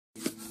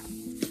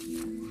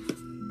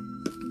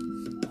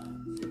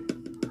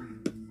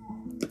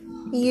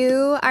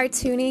You are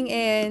tuning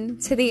in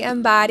to the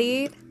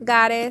Embodied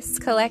Goddess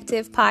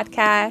Collective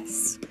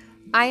podcast.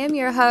 I am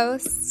your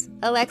host,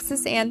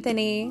 Alexis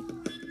Anthony.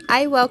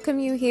 I welcome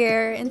you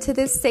here into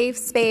this safe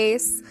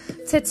space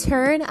to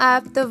turn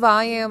up the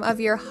volume of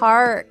your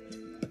heart,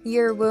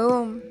 your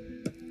womb,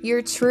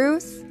 your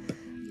truth,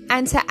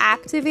 and to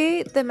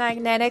activate the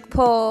magnetic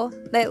pull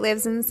that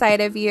lives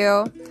inside of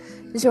you.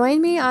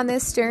 Join me on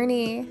this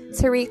journey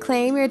to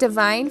reclaim your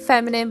divine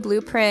feminine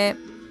blueprint,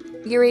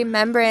 your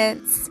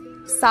remembrance,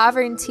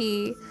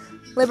 sovereignty,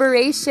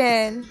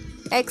 liberation,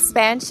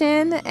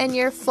 expansion, and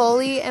your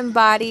fully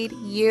embodied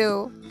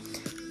you.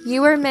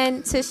 You are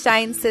meant to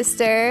shine,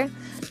 sister.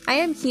 I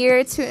am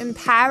here to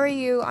empower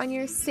you on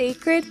your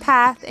sacred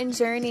path and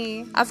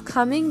journey of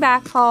coming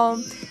back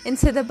home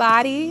into the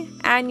body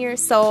and your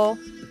soul.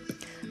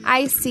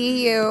 I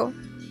see you.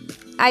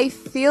 I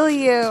feel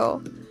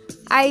you.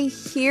 I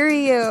hear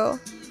you.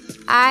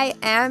 I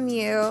am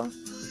you.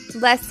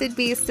 Blessed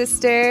be,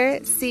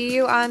 sister. See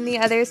you on the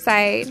other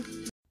side.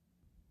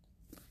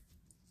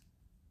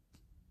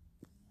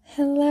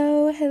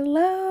 Hello,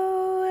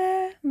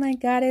 my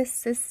goddess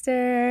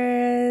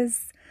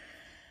sisters,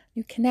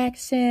 new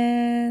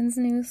connections,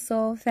 new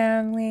soul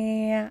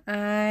family.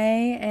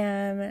 I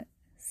am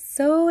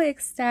so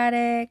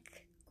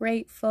ecstatic,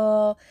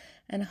 grateful,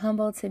 and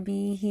humbled to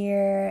be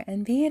here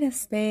and be in a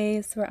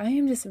space where I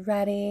am just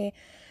ready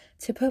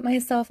to put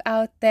myself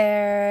out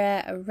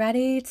there,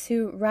 ready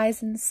to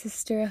rise in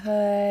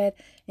sisterhood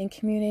and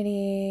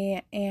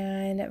community,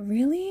 and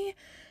really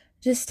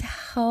just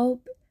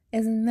help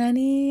as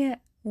many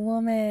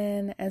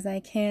women as I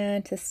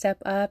can to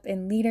step up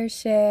in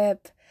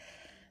leadership,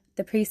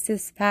 the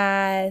priestess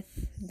path,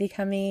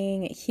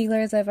 becoming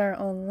healers of our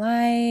own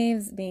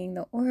lives, being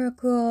the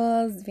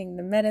oracles, being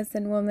the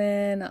medicine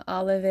woman,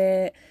 all of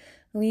it.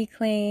 We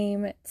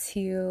claim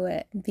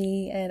to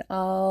be it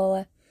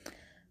all.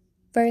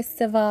 First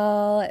of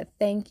all,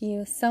 thank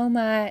you so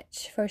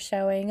much for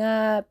showing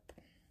up,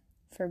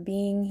 for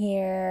being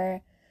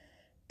here,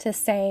 to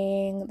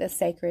saying the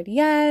sacred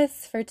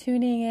yes, for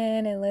tuning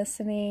in and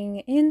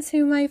listening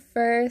into my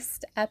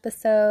first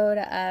episode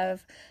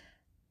of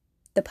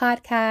the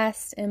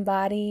podcast,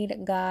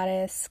 Embodied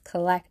Goddess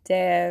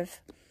Collective.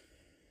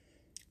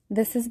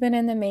 This has been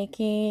in the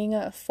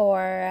making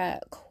for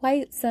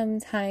quite some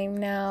time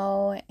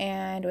now,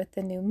 and with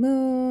the new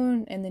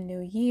moon and the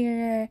new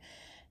year,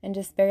 and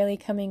just barely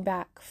coming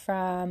back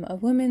from a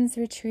women's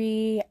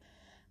retreat,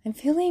 I'm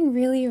feeling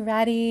really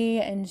ready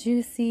and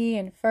juicy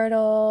and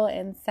fertile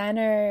and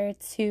centered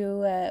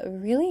to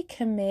really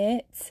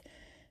commit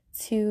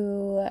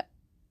to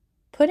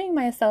putting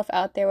myself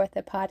out there with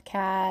the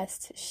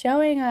podcast,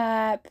 showing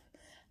up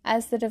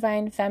as the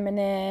divine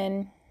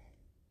feminine.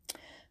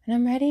 And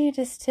I'm ready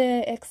just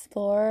to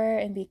explore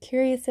and be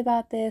curious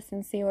about this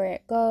and see where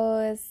it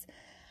goes.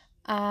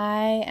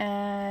 I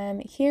am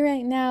here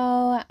right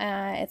now.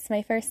 It's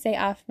my first day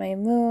off my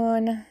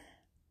moon,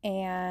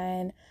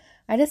 and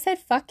I just said,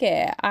 fuck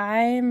it.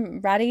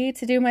 I'm ready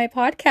to do my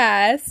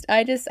podcast.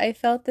 I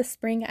felt the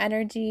spring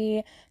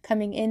energy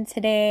coming in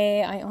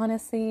today. I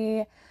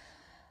honestly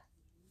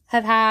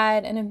have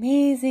had an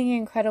amazing,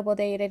 incredible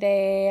day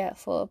today,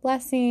 full of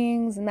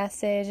blessings,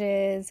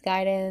 messages,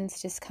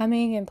 guidance, just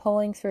coming and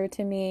pulling through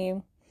to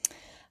me.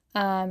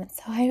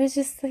 So I was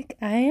just like,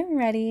 I am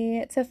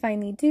ready to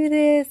finally do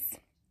this.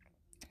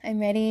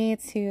 I'm ready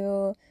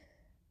to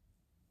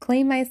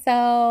claim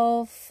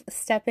myself,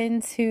 step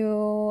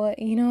into,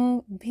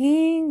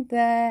 being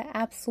the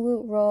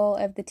absolute role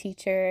of the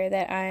teacher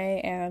that I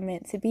am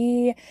meant to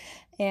be.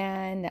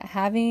 And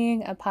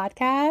having a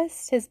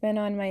podcast has been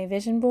on my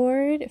vision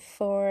board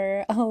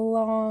for a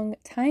long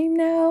time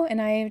now. And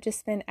I've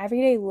just been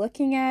every day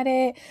looking at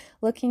it,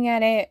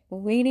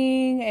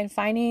 waiting and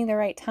finding the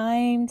right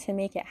time to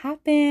make it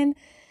happen.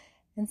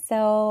 And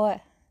so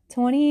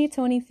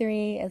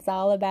 2023 is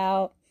all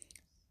about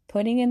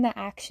putting in the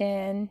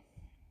action,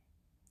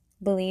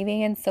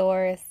 believing in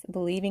source,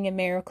 believing in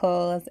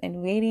miracles,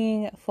 and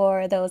waiting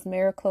for those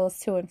miracles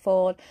to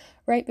unfold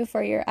right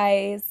before your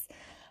eyes.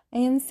 I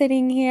am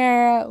sitting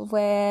here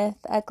with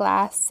a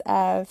glass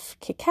of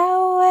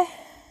cacao.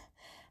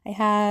 I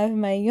have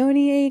my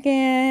yoni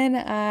again.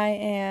 I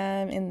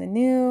am in the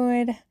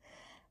nude.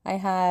 I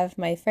have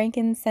my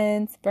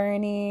frankincense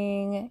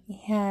burning,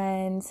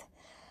 and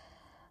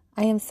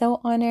I am so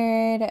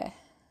honored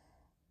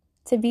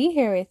to be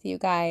here with you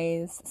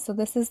guys. So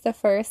this is the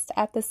first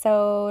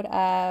episode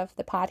of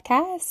the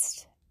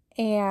podcast,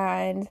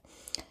 and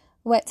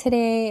what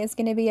today is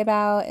going to be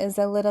about is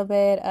a little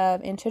bit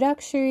of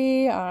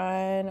introductory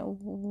on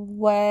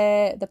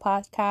what the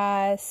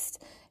podcast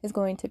is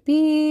going to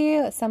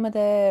be, some of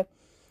the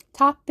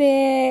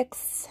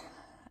topics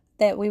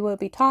that we will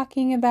be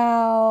talking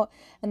about,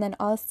 and then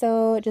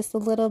also just a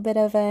little bit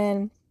of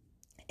an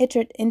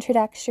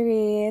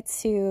introductory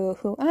to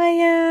who I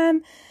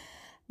am,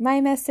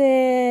 my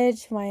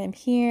message, why I'm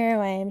here,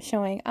 why I'm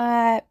showing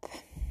up,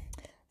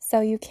 so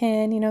you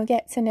can,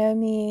 get to know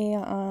me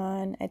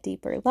on a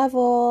deeper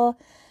level.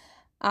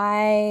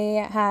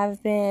 I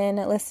have been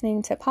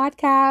listening to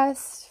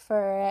podcasts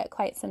for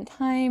quite some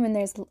time, and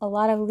there's a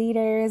lot of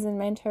leaders and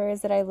mentors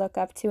that I look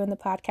up to in the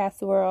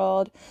podcast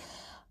world.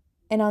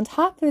 And on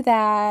top of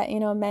that,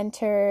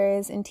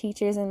 mentors and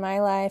teachers in my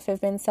life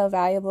have been so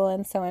valuable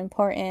and so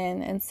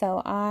important. And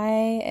so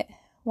I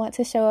want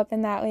to show up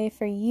in that way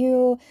for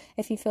you.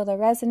 If you feel the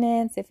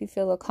resonance, if you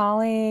feel the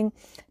calling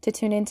to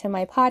tune into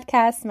my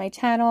podcast, my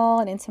channel,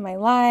 and into my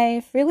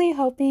life, really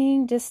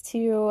hoping just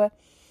to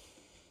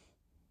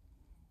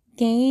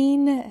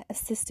gain a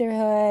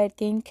sisterhood,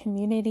 gain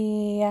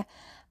community.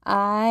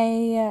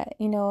 I,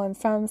 am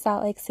from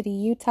Salt Lake City,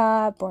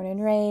 Utah, born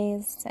and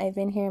raised. I've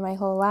been here my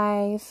whole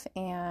life,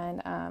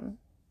 and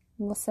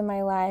most of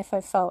my life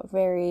I felt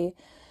very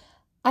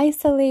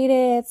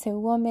isolated to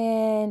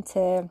woman,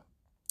 to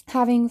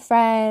having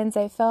friends.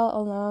 I felt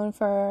alone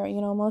for,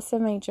 most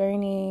of my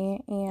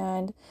journey,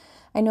 and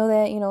I know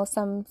that,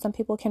 some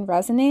people can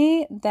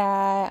resonate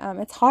that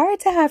it's hard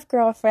to have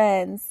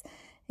girlfriends.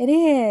 It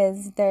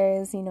is.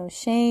 There's,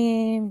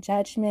 shame,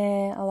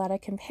 judgment, a lot of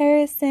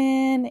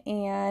comparison,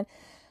 and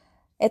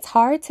it's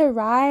hard to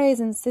rise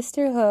in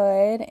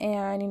sisterhood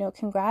and,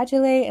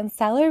 congratulate and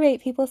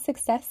celebrate people's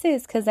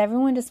successes because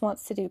everyone just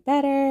wants to do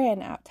better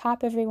and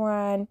out-top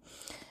everyone.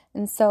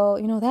 And so,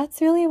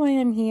 that's really why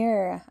I'm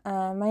here.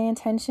 My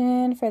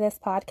intention for this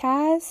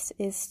podcast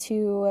is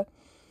to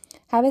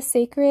have a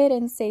sacred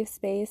and safe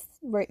space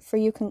for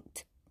you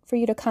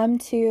to come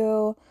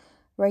to,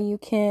 where you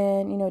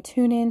can,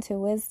 tune into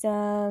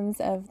wisdoms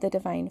of the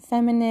divine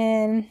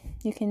feminine.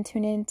 You can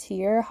tune into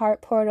your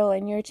heart portal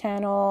and your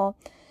channel.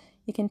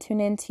 You can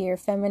tune into your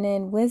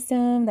feminine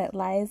wisdom that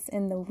lies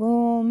in the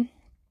womb.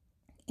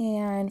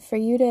 And for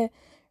you to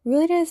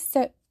really just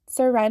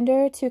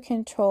surrender to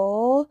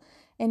control,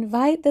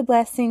 invite the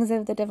blessings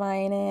of the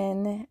divine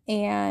in,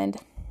 and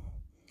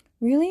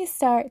really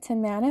start to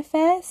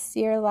manifest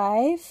your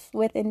life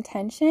with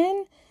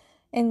intention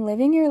and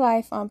living your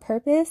life on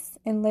purpose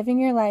and living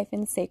your life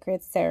in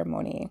sacred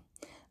ceremony.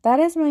 That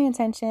is my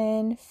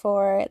intention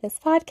for this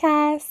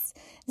podcast,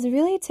 is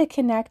really to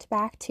connect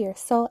back to your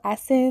soul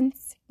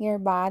essence, your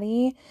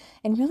body,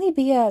 and really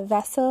be a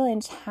vessel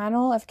and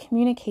channel of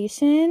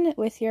communication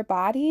with your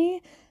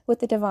body, with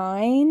the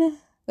divine,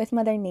 with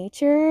Mother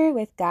Nature,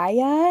 with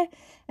Gaia,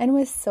 and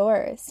with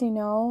Source.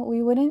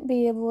 We wouldn't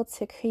be able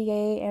to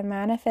create and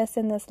manifest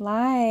in this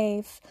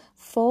life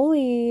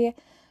fully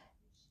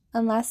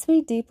unless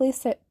we deeply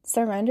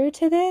surrender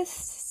to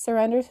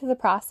the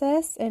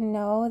process, and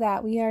know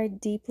that we are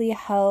deeply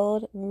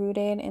held,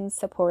 rooted, and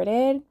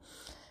supported.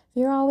 If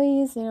you're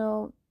always,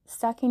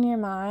 stuck in your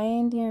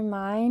mind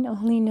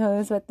only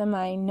knows what the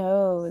mind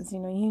knows. You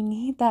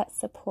need that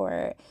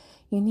support.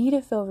 You need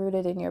to feel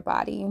rooted in your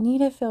body. You need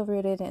to feel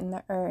rooted in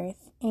the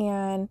earth.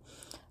 And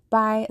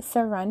by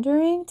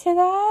surrendering to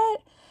that,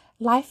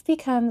 life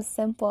becomes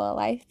simple,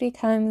 life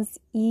becomes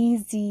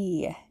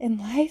easy, and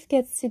life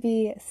gets to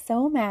be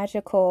so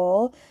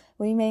magical.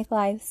 We make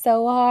life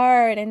so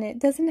hard, and it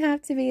doesn't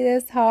have to be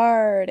this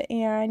hard.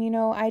 And,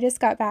 I just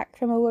got back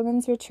from a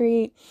women's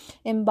retreat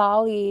in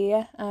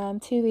Bali 2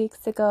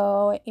 weeks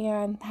ago,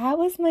 and that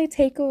was my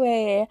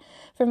takeaway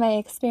from my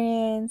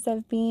experience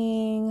of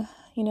being,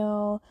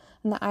 on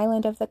the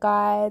island of the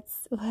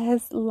gods,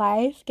 was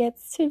life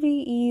gets to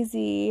be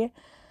easy.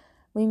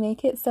 We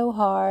make it so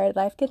hard.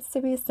 Life gets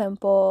to be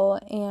simple.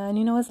 And,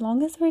 as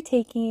long as we're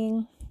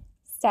taking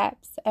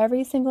steps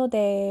every single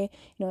day,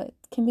 it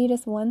can be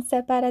just one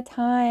step at a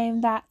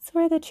time. That's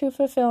where the true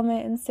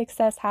fulfillment and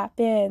success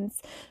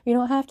happens. You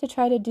don't have to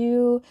try to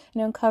do,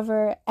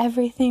 cover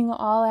everything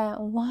all at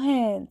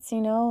once.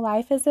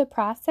 Life is a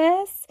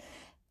process.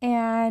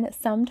 And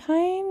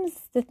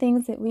sometimes the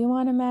things that we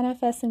want to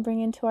manifest and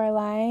bring into our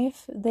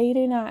life, they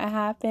do not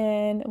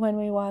happen when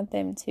we want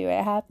them to.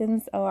 It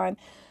happens on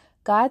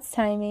God's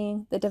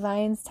timing, the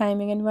divine's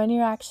timing, and when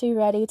you're actually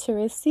ready to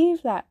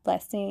receive that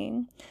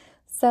blessing.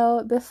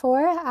 So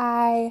before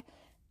I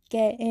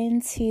get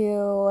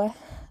into a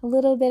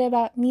little bit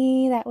about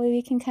me, that way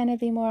we can kind of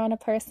be more on a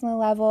personal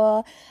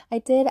level, I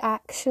did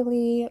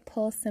actually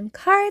pull some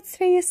cards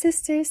for you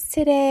sisters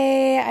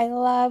today. I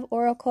love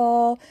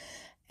Oracle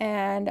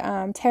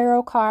and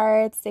tarot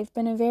cards. They've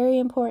been a very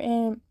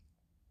important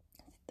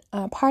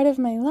part of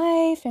my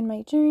life and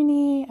my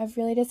journey of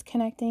really just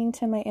connecting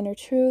to my inner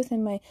truth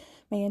and my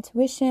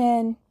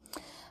intuition.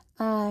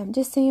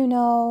 Just so you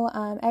know,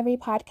 every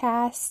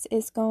podcast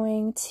is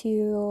going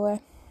to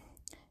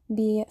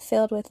be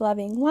filled with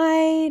loving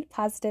light,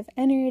 positive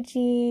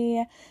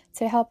energy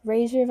to help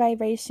raise your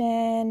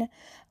vibration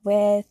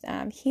with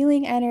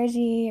healing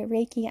energy,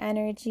 Reiki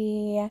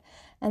energy.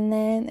 And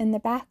then in the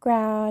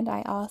background,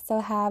 I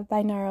also have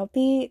binaural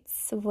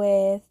beats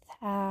with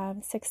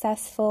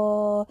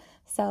successful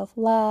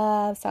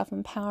self-love,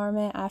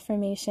 self-empowerment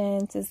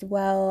affirmations as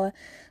well.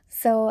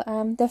 So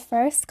the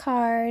first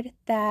card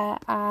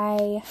that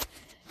I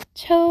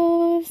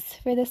chose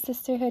for the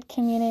sisterhood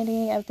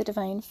community of the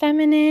divine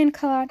feminine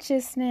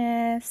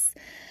consciousness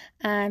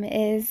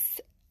is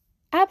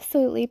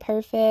absolutely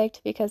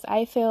perfect, because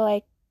I feel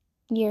like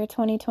year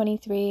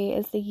 2023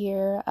 is the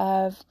year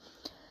of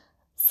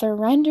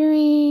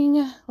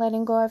surrendering,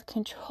 letting go of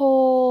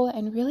control,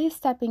 and really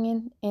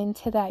stepping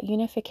into that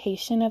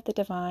unification of the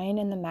divine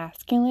and the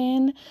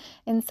masculine.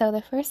 And so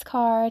the first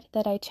card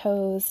that I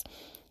chose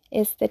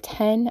is the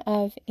 10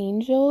 of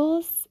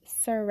Angels,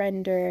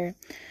 surrender.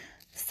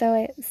 So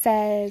it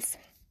says,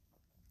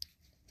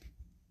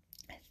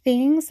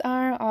 things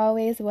aren't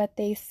always what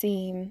they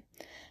seem.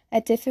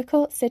 A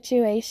difficult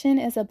situation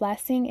is a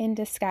blessing in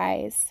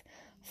disguise.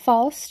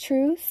 False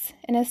truths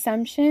and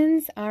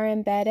assumptions are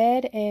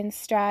embedded in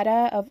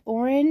strata of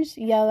orange,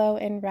 yellow,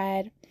 and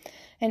red.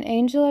 An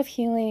angel of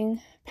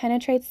healing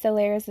penetrates the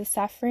layers of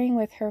suffering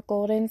with her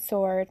golden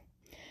sword.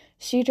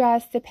 She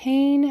draws the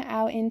pain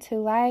out into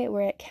light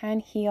where it can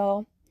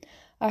heal.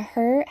 A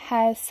hurt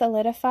has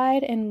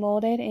solidified and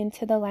molded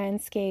into the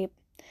landscape.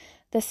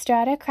 The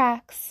strata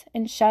cracks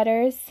and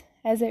shudders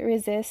as it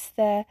resists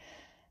the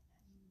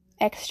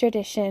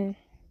extradition.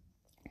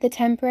 The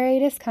temporary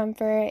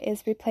discomfort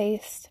is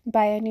replaced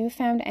by a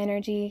newfound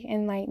energy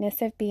and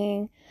lightness of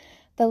being.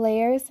 The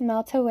layers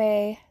melt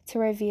away to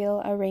reveal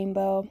a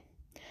rainbow.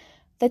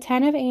 The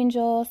 10 of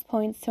Angels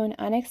points to an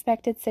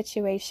unexpected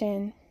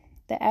situation.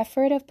 The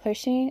effort of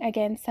pushing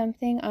against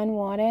something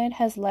unwanted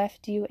has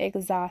left you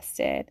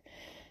exhausted.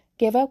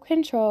 Give up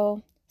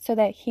control so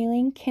that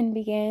healing can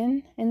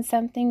begin and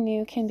something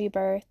new can be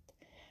birthed.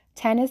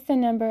 10 is the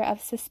number of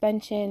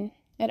suspension.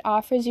 It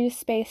offers you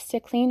space to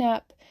clean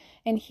up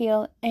and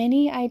heal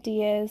any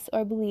ideas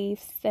or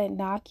beliefs that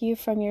knock you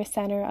from your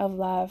center of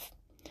love.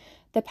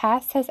 The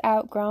past has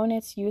outgrown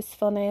its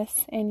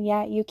usefulness, and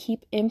yet you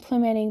keep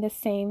implementing the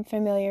same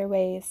familiar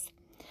ways.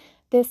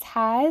 This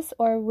has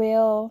or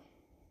will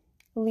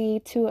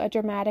lead to a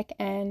dramatic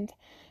end.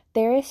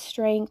 There is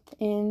strength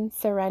in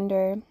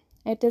surrender.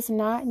 It does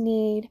not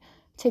need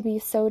to be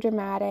so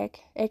dramatic.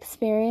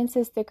 Experience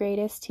is the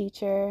greatest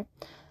teacher.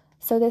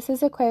 So this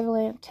is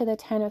equivalent to the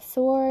 10 of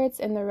Swords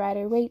in the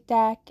Rider-Waite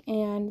deck,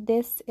 and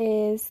this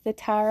is the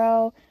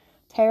Tarot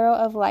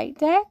of Light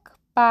deck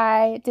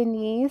by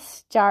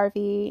Denise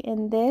Jarvie.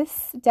 And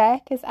this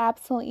deck is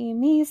absolutely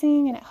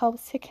amazing, and it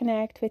helps to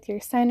connect with your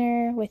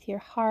center, with your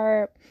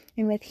heart,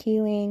 and with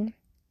healing.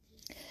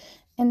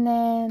 And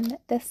then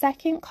the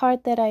second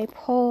card that I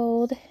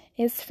pulled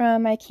is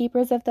from my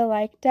Keepers of the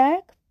Light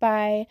deck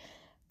by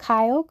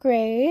Kyle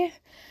Gray.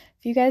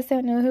 If you guys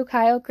don't know who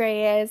Kyle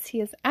Gray is,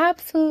 he is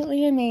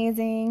absolutely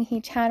amazing.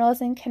 He channels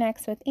and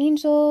connects with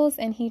angels,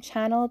 and he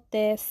channeled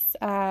this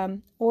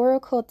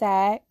oracle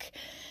deck.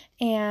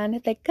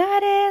 And the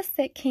goddess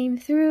that came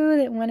through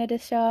that wanted to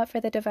show up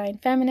for the Divine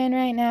Feminine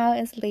right now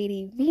is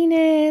Lady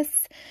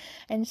Venus.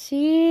 And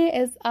she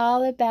is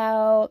all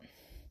about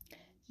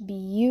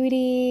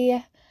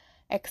beauty,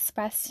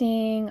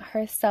 expressing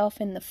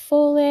herself in the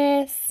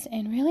fullest,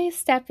 and really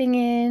stepping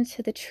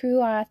into the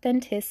true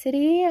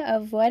authenticity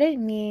of what it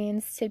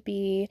means to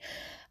be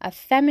a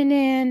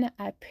feminine,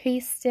 a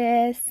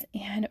priestess,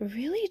 and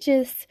really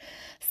just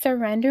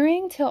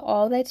surrendering to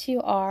all that you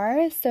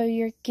are so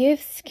your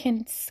gifts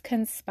can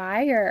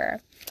conspire.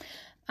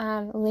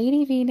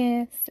 Lady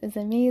Venus is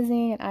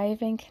amazing, and I've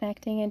been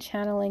connecting and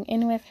channeling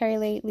in with her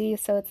lately,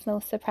 so it's no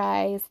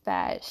surprise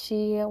that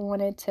she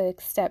wanted to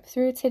step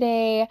through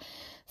today.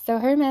 So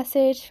her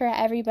message for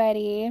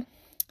everybody,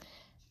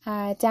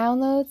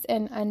 downloads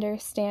and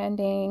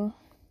understanding.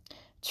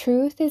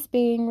 Truth is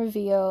being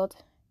revealed.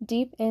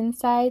 Deep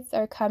insights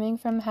are coming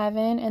from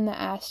heaven and the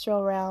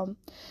astral realm.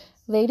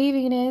 Lady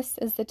Venus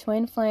is the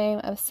twin flame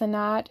of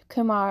Sanat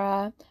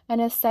Kumara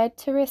and is said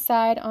to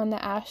reside on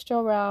the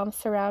astral realm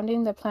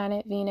surrounding the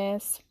planet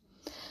Venus.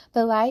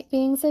 The light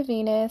beings of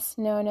Venus,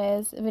 known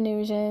as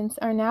Venusians,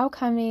 are now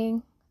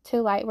coming to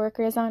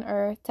lightworkers on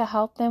Earth to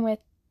help them with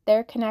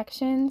their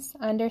connections,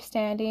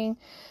 understanding,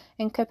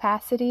 and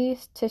capacity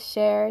to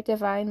share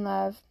divine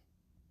love.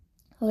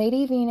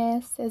 Lady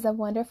Venus is a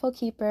wonderful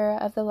keeper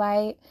of the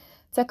light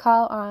to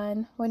call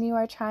on when you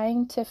are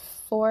trying to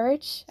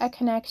forge a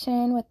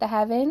connection with the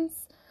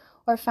heavens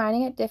or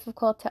finding it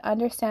difficult to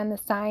understand the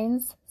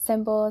signs,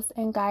 symbols,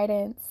 and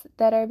guidance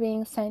that are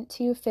being sent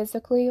to you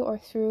physically or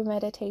through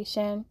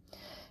meditation.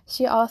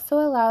 She also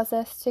allows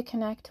us to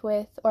connect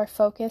with or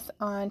focus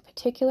on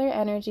particular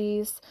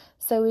energies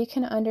so we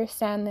can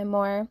understand them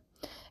more.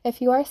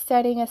 If you are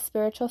studying a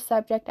spiritual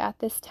subject at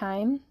this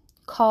time,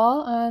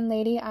 call on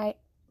Lady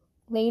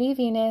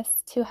Venus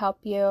to help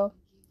you.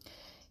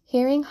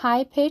 Hearing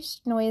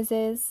high-pitched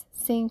noises,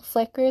 seeing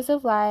flickers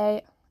of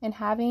light, and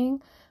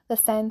having the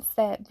sense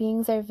that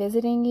beings are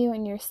visiting you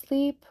in your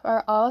sleep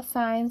are all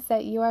signs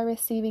that you are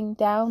receiving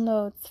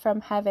downloads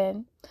from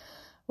heaven.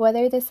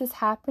 Whether this is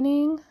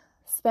happening,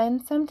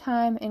 spend some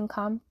time in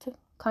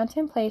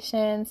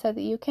contemplation so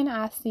that you can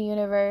ask the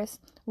universe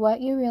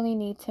what you really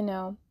need to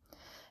know.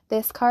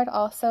 This card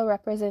also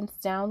represents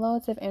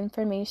downloads of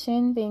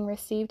information being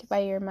received by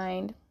your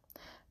mind.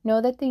 Know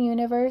that the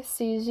universe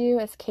sees you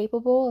as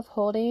capable of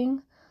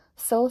holding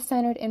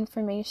soul-centered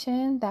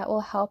information that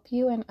will help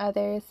you and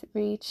others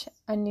reach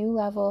a new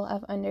level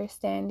of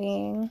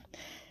understanding.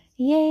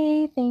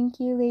 Yay! Thank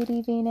you,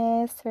 Lady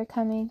Venus, for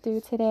coming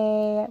through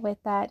today with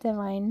that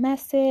divine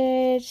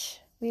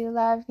message. We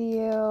love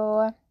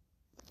you.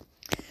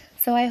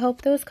 So I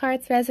hope those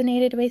cards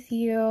resonated with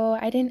you.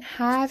 I didn't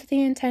have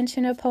the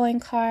intention of pulling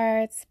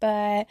cards,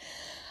 but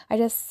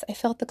I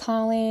felt the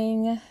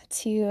calling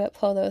to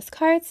pull those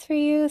cards for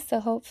you. So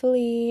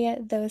hopefully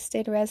those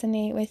did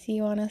resonate with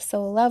you on a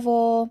soul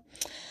level.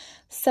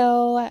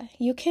 So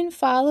you can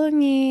follow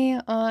me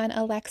on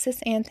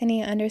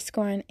AlexisAnthony_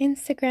 on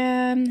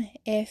Instagram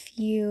if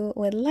you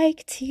would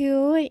like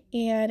to.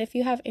 And if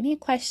you have any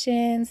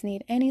questions,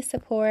 need any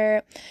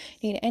support,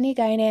 need any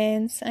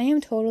guidance, I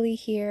am totally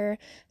here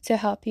to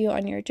help you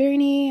on your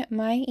journey.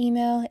 My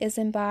email is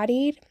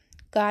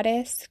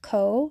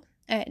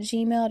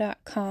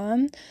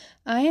EmbodiedGoddessCollective@gmail.com.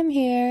 I am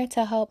here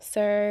to help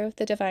serve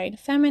the divine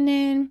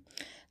feminine,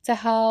 to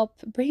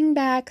help bring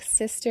back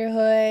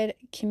sisterhood,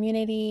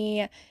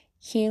 community,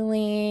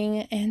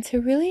 healing, and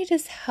to really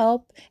just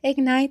help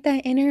ignite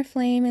that inner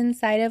flame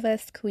inside of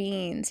us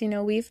queens.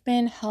 We've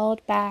been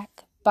held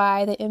back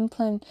by the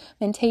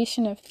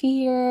implementation of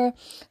fear,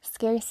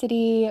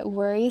 scarcity,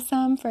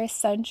 worrisome for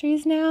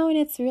centuries now, and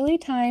it's really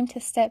time to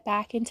step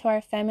back into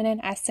our feminine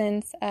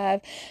essence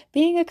of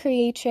being a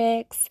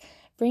creatrix,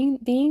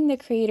 being the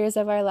creators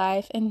of our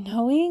life, and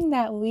knowing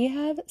that we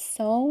have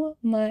so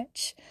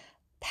much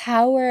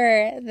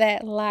power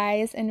that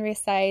lies and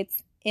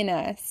resides in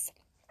us.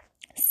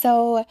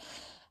 So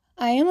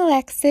I am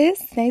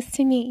Alexis. Nice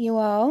to meet you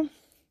all.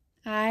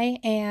 I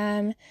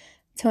am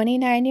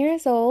 29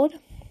 years old.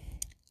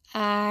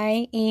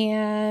 I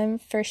am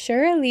for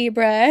sure a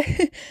Libra,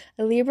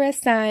 a Libra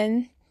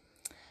sun.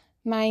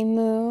 My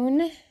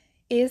moon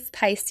is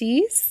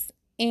Pisces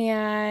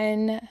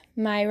and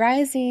my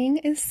rising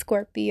is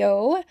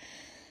Scorpio.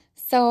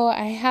 So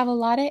I have a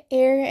lot of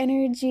air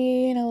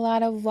energy and a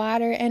lot of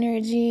water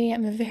energy.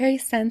 I'm a very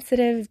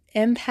sensitive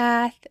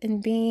empath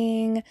and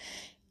being.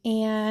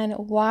 And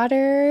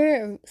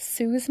water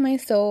soothes my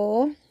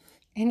soul.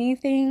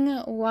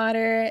 Anything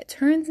water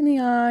turns me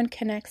on,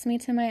 connects me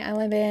to my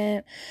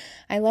element.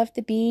 I love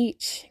the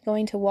beach,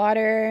 going to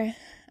water,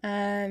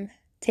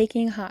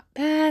 taking hot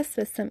baths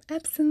with some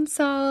Epsom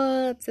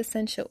salts,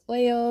 essential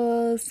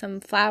oils, some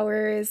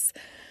flowers.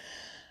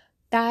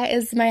 That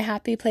is my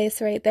happy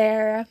place right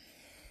there.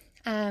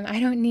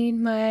 I don't need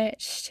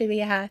much to be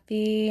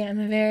happy. I'm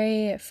a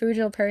very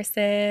frugal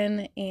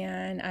person,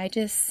 and I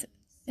just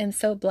am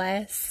so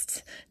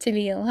blessed to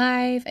be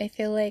alive. I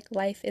feel like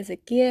life is a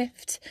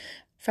gift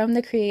from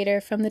the creator,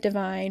 from the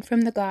divine,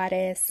 from the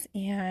goddess,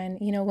 and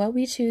what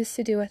we choose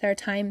to do with our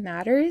time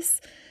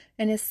matters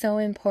and is so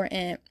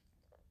important.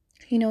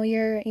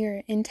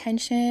 Your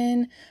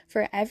intention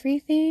for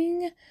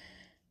everything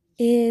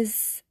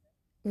is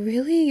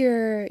really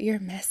your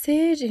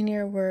message and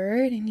your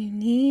word, and you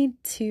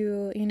need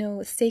to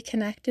stay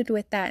connected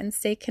with that and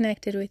stay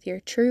connected with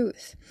your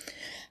truth.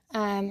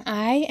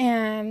 I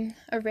am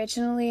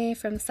originally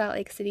from Salt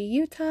Lake City,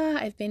 Utah.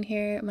 I've been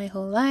here my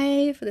whole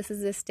life. This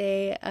is the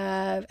state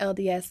of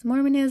LDS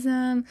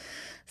Mormonism.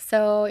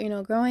 So,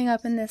 growing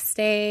up in this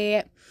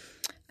state,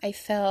 I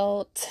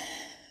felt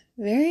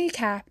very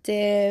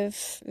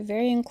captive,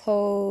 very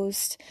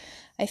enclosed.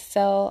 I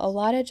felt a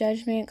lot of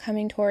judgment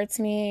coming towards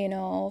me,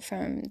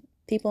 from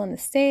people in the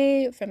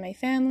state, from my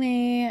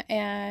family,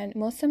 and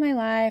most of my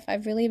life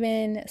I've really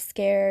been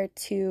scared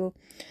to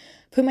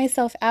put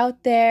myself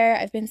out there.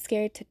 I've been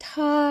scared to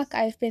talk.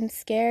 I've been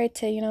scared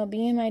to,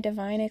 be in my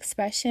divine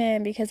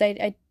expression because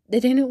I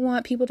didn't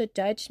want people to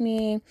judge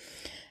me,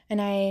 and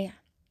I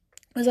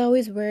was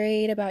always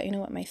worried about,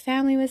 what my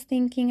family was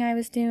thinking I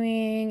was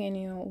doing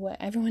and, what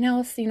everyone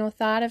else,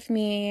 thought of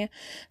me.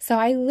 So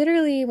I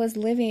literally was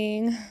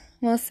living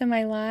most of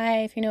my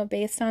life,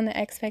 based on the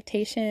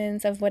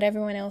expectations of what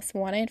everyone else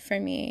wanted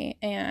from me.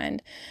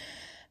 And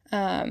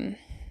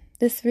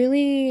this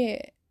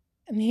really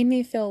made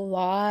me feel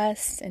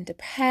lost and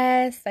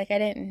depressed, like I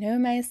didn't know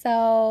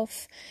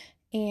myself.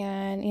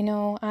 And,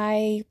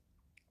 I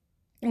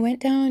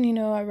went down,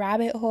 a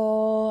rabbit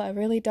hole, a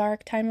really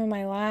dark time of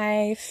my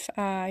life.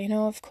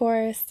 Of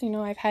course,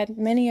 I've had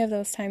many of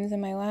those times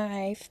in my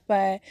life,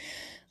 but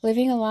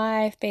living a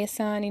life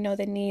based on,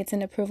 the needs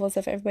and approvals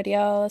of everybody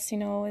else,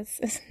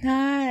 is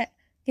not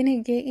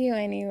gonna get you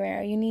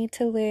anywhere. You need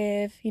to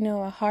live,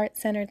 a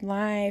heart-centered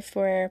life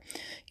where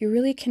you're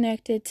really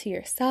connected to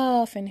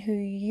yourself and who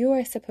you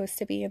are supposed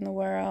to be in the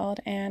world.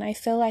 And I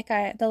feel like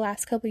the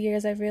last couple of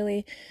years I've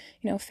really,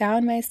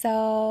 found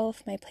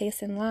myself, my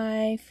place in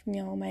life,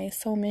 my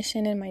soul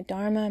mission and my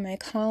dharma, my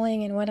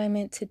calling and what I'm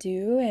meant to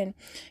do. And,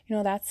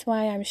 that's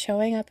why I'm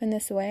showing up in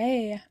this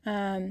way.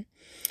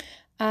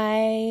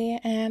 I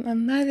am a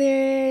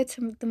mother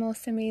to the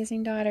most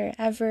amazing daughter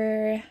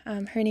ever.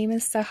 Her name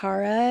is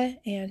Sahara,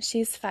 and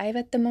she's 5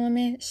 at the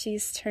moment.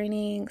 She's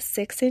turning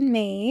 6 in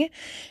May,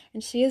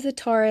 and she is a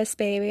Taurus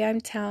baby.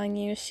 I'm telling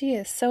you, she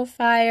is so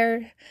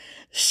fire.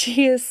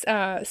 She is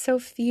so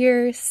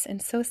fierce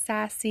and so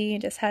sassy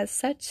and just has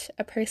such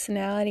a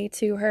personality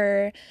to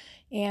her.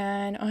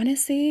 And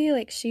honestly,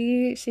 like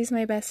she's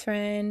my best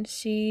friend.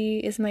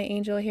 She is my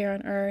angel here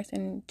on earth,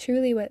 and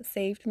truly what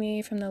saved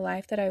me from the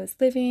life that I was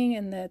living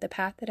and the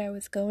path that I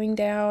was going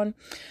down.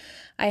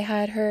 I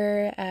had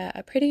her at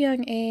a pretty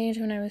young age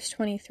when I was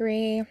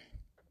 23.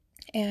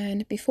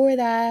 And before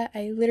that,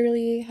 I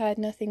literally had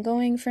nothing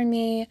going for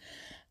me.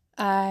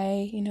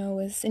 I,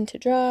 was into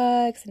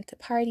drugs, into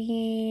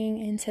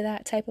partying, into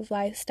that type of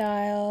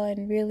lifestyle,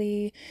 and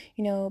really,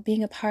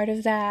 being a part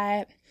of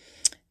that,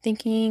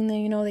 thinking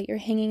that, that you're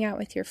hanging out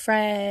with your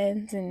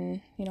friends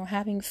and,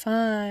 having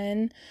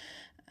fun.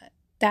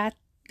 That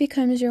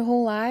becomes your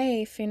whole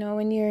life,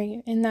 when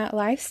you're in that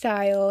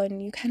lifestyle,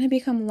 and you kind of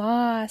become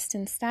lost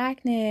and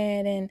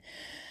stagnant and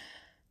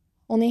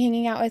only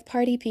hanging out with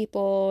party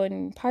people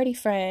and party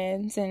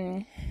friends.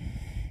 And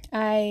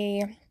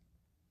I,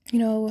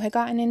 had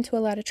gotten into a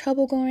lot of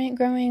trouble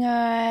growing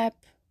up,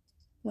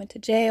 went to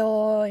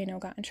jail,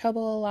 got in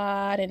trouble a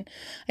lot, and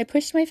I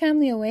pushed my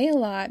family away a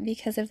lot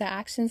because of the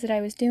actions that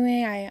I was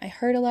doing. I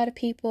hurt a lot of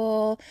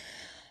people,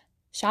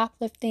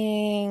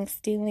 shoplifting,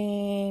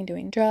 stealing,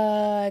 doing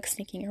drugs,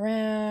 sneaking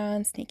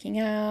around, sneaking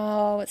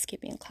out,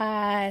 skipping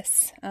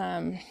class.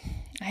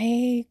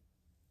 I,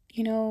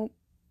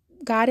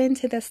 got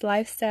into this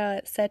lifestyle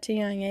at such a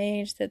young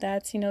age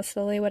that's,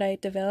 slowly what I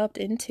developed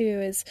into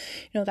is,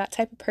 that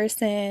type of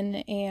person.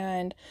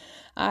 And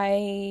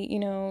I,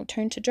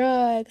 turned to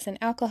drugs and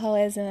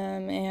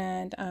alcoholism,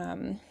 and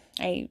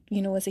I,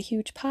 was a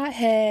huge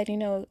pothead,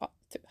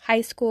 through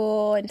high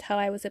school until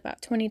I was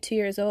about 22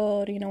 years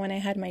old, when I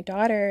had my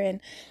daughter.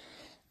 And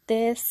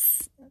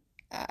this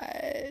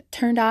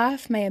turned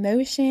off my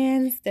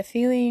emotions, the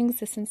feelings,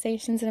 the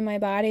sensations in my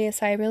body.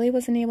 So I really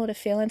wasn't able to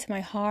feel into my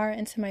heart,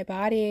 into my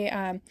body.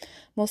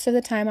 Most of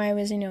the time I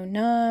was,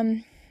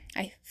 numb.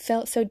 I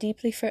felt so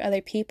deeply for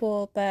other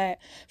people, but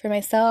for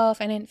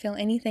myself, I didn't feel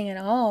anything at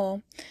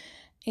all.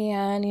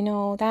 And,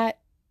 that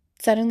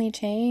suddenly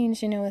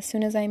changed, as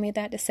soon as I made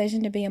that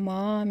decision to be a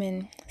mom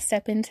and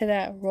step into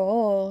that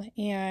role.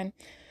 And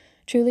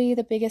truly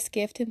the biggest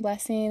gift and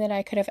blessing that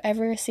I could have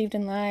ever received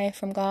in life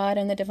from God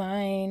and the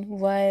divine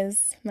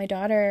was my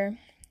daughter.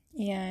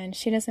 And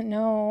she doesn't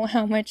know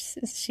how much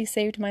she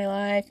saved my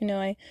life.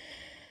 I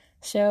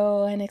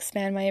show and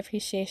expand my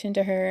appreciation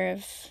to her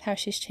of how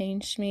she's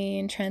changed me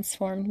and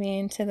transformed me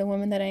into the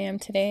woman that I am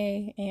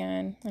today.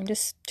 And I'm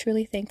just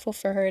truly thankful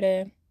for her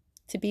to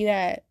be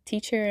that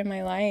teacher in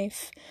my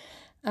life.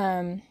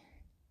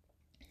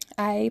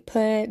 I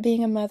put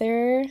being a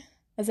mother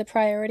as a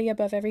priority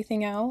above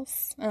everything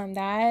else.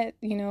 That,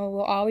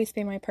 will always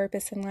be my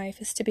purpose in life,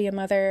 is to be a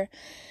mother.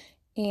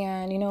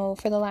 And,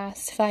 for the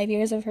last 5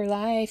 years of her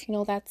life,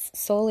 that's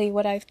solely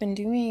what I've been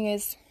doing,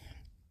 is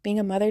being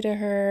a mother to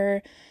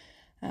her,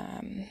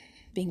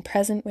 being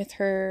present with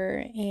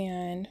her,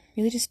 and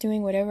really just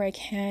doing whatever I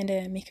can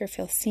to make her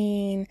feel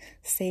seen,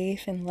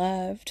 safe, and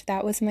loved.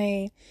 That was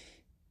my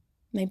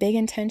big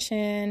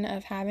intention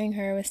of having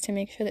her, was to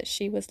make sure that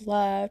she was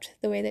loved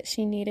the way that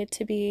she needed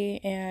to be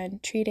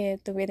and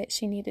treated the way that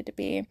she needed to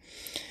be.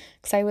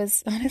 Because I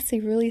was honestly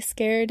really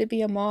scared to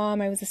be a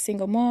mom. I was a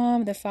single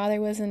mom. The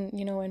father wasn't,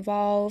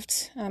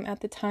 involved at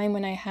the time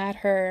when I had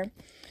her.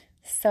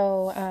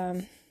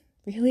 So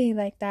really,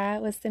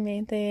 that was the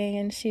main thing.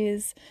 And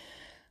she's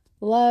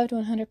loved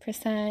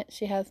 100%.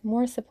 She has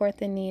more support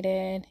than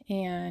needed.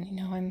 And,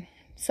 I'm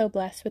so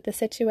blessed with the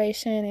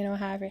situation,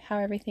 how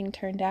everything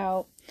turned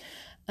out.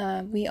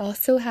 We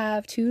also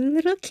have 2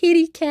 little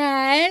kitty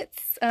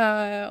cats.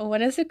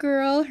 One is a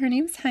girl, her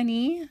name's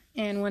Honey,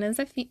 and one is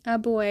a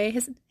boy.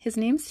 His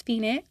name's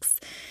Phoenix,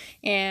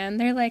 and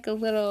they're like a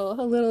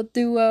little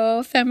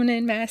duo,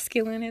 feminine,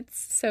 masculine.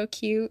 It's so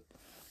cute.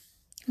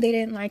 They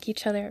didn't like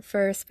each other at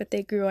first, but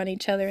they grew on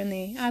each other, and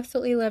they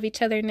absolutely love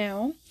each other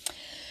now.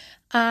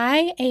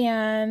 I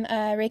am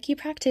a Reiki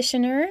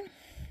practitioner.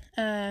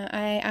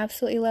 I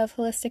absolutely love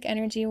holistic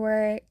energy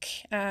work.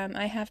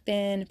 I have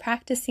been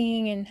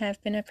practicing and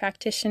have been a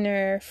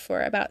practitioner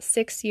for about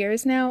 6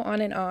 years now, on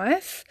and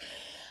off.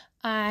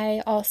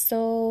 I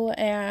also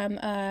am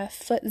a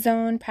foot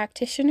zone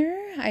practitioner.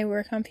 I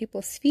work on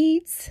people's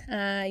feet.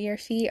 Your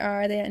feet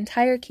are the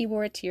entire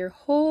keyboard to your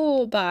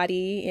whole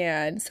body,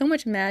 and so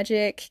much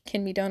magic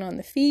can be done on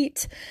the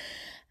feet.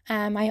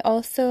 I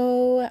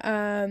also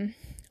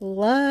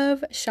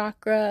love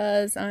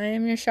chakras. I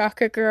am your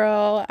chakra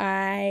girl.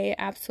 I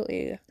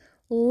absolutely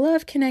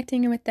love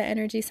connecting with the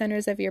energy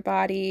centers of your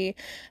body.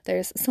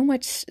 There's so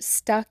much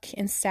stuck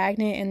and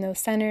stagnant in those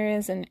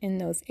centers and in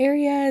those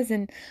areas.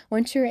 And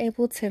once you're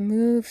able to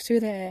move through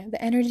the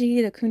energy,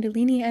 the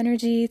Kundalini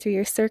energy, through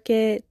your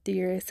circuit, through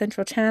your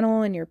central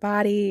channel in your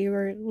body,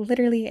 you're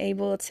literally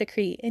able to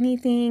create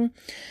anything.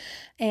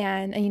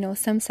 And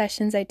some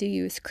sessions I do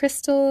use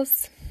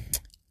crystals.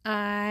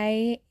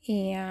 I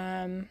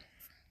am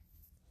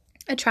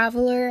a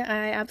traveler.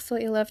 I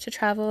absolutely love to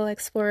travel,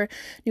 explore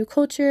new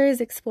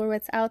cultures, explore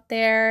what's out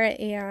there.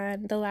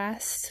 And the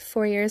last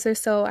 4 years or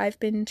so, I've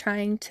been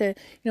trying to,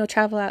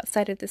 travel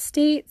outside of the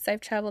States.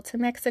 I've traveled to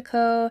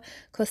Mexico,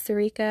 Costa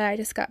Rica. I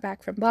just got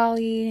back from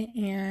Bali,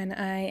 and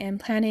I am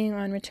planning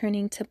on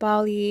returning to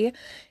Bali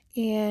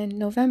in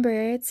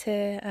November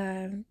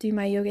to do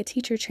my yoga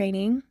teacher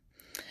training.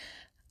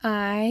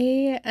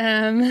 I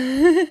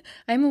am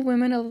I'm a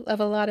woman of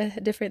a lot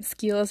of different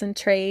skills and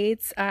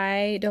trades.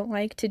 I don't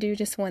like to do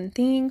just one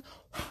thing.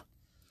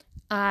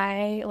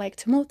 I like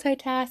to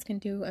multitask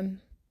and do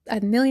a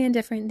million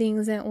different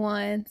things at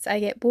once. I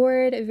get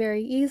bored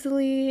very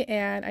easily,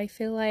 and I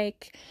feel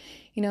like,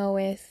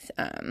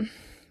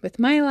 with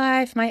my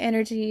life, my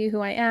energy,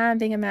 who I am,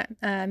 being a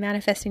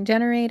manifesting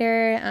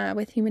generator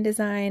with human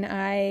design,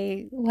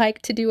 I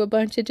like to do a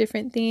bunch of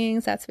different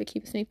things. That's what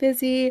keeps me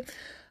busy,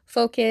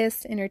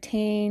 focused,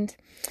 entertained.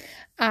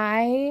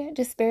 I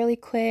just barely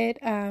quit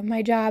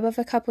my job of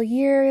a couple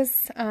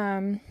years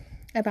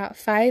about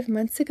 5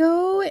 months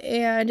ago,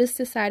 and just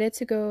decided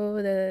to go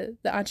the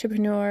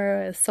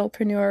entrepreneur,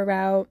 soulpreneur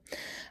route.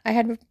 I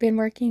had been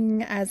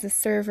working as a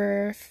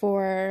server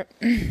for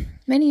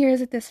many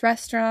years at this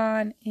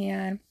restaurant,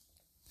 and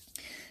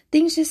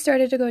things just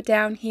started to go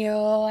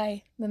downhill.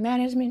 The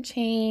management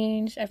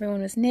changed.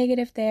 Everyone was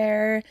negative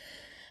there.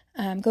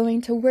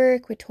 Going to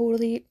work would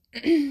totally,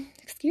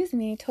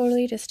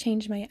 totally just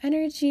change my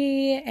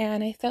energy.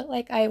 And I felt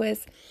like I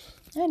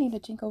need a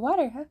drink of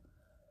water, huh?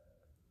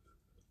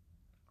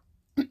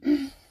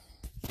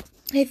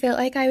 I felt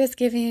like I was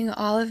giving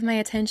all of my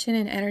attention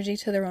and energy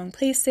to the wrong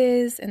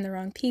places and the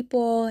wrong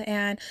people,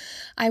 and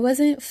I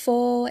wasn't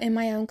full in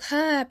my own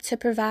cup to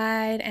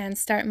provide and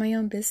start my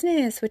own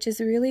business, which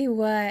is really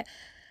what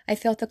I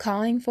felt the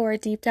calling for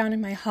deep down in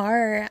my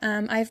heart.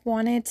 I've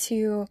wanted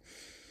to,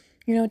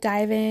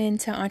 dive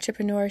into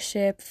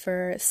entrepreneurship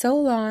for so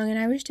long, and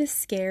I was just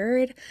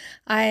scared.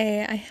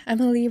 I'm a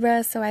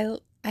Libra, so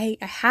I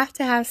have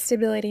to have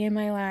stability in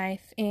my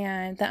life,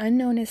 and the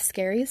unknown is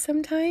scary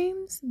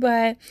sometimes,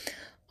 but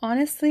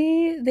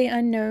honestly, the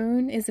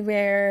unknown is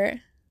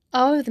where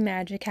all of the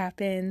magic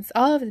happens,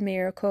 all of the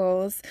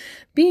miracles.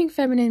 Being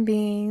feminine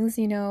beings,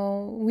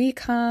 we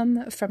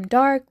come from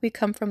dark, we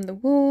come from the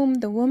womb.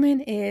 The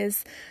woman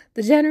is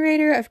the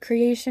generator of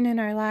creation in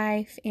our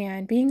life,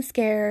 and being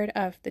scared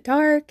of the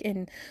dark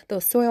and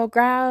those soil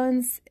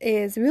grounds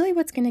is really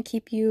what's going to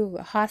keep you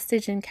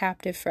hostage and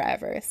captive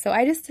forever. So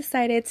I just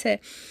decided to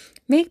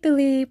make the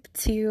leap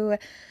to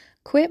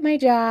quit my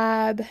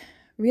job,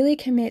 really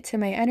commit to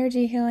my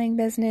energy healing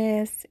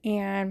business,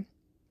 and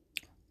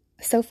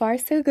so far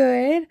so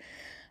good.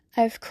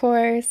 Of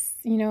course,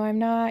 I'm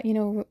not,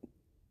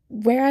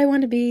 where I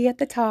want to be at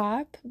the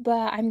top,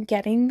 but I'm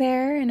getting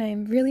there, and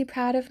I'm really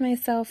proud of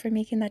myself for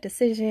making that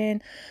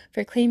decision,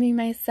 for claiming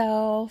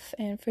myself,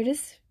 and for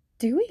just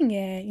doing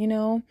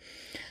it,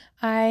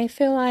 I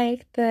feel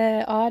like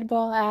the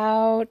oddball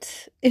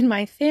out in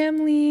my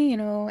family.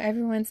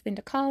 Everyone's been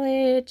to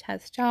college,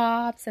 has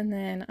jobs, and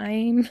then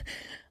I'm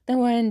the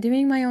one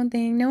doing my own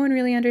thing. No one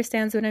really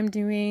understands what I'm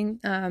doing,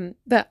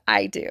 but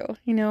I do.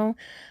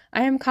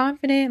 I am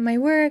confident in my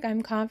work.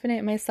 I'm confident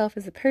in myself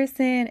as a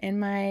person and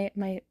my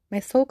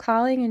soul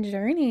calling and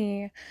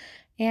journey,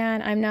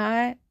 and I'm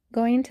not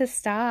going to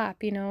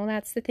stop.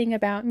 That's the thing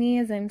about me,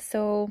 is I'm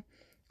so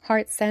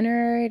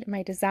heart-centered.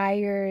 My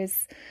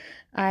desires,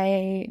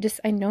 I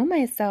know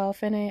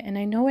myself, and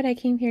I know what I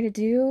came here to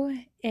do,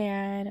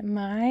 and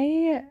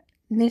my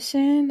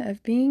mission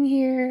of being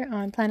here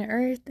on planet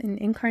Earth and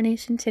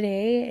incarnation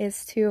today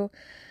is to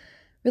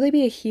really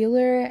be a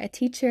healer, a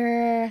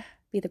teacher,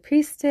 be the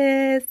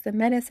priestess, the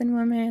medicine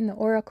woman, the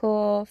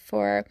oracle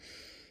for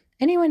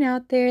anyone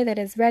out there that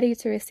is ready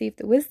to receive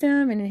the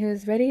wisdom and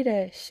who's ready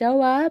to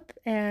show up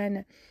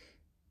and,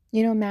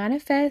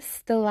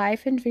 manifest the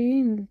life and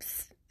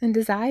dreams and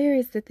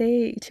desires that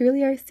they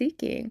truly are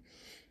seeking.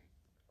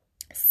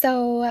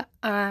 So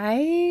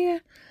I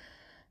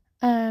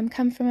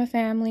come from a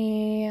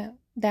family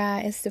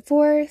that is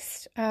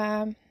divorced.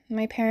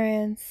 My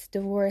parents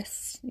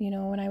divorced,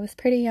 when I was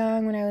pretty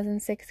young, when I was in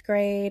 6th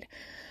grade.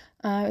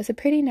 It was a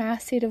pretty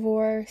nasty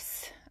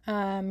divorce.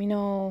 A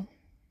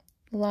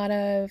lot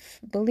of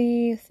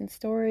beliefs and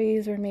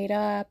stories were made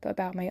up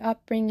about my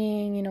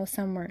upbringing.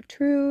 Some weren't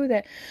true,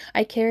 that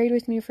I carried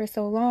with me for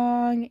so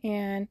long.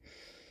 And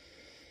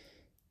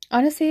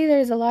honestly,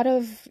 there's a lot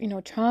of,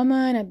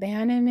 trauma and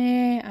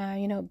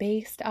abandonment,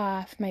 based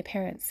off my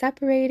parents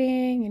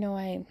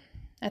separating.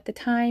 At the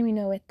time,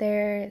 with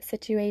their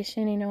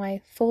situation,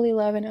 I fully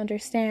love and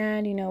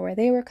understand, where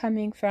they were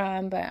coming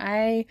from.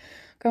 But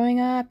growing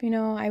up,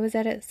 I was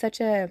at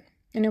such an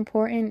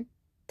important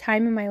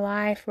time in my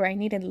life where I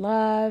needed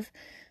love,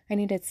 I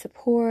needed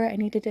support, I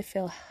needed to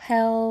feel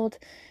held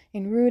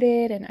and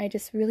rooted, and I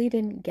just really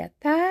didn't get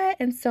that.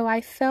 And so I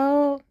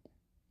fell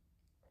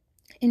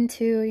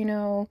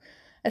into,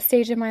 a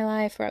stage in my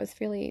life where I was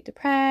really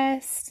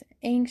depressed,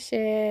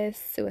 anxious,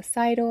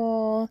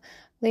 suicidal.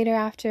 Later,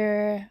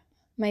 after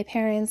my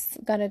parents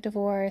got a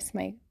divorce,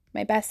 my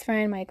best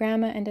friend, my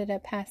grandma, ended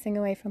up passing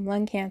away from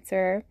lung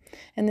cancer.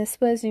 And this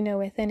was,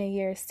 within a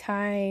year's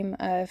time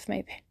of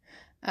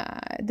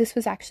this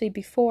was actually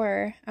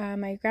before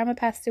my grandma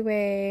passed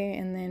away,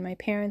 and then my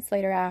parents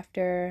later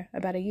after,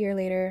 about a year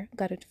later,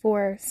 got a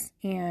divorce.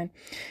 And,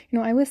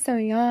 I was so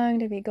young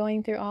to be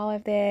going through all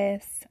of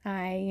this.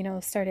 I,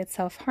 started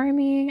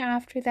self-harming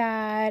after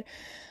that.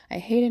 I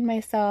hated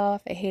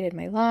myself. I hated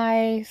my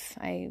life.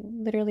 I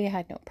literally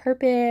had no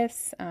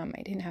purpose.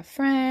 I didn't have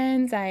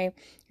friends. I,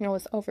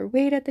 was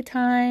overweight at the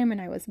time, and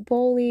I was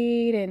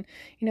bullied, and,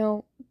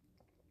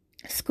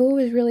 school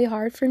was really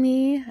hard for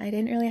me. I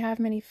didn't really have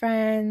many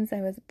friends.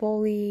 I was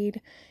bullied.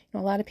 A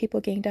lot of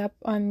people ganged up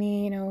on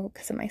me,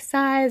 because of my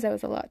size. I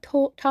was a lot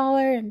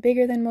taller and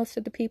bigger than most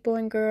of the people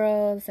and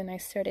girls. And I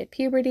started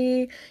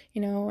puberty,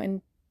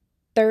 in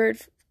third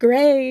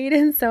grade.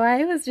 And so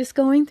I was just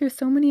going through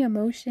so many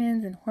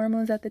emotions and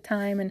hormones at the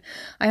time. And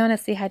I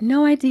honestly had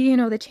no idea,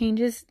 the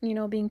changes,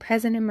 being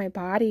present in my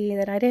body,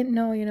 that I didn't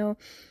know,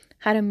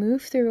 how to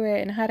move through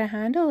it and how to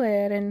handle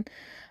it. And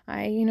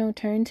I,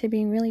 turned to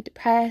being really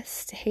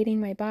depressed, hating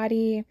my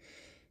body.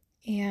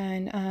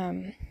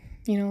 And,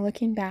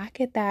 looking back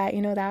at that,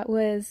 that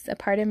was a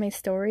part of my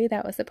story.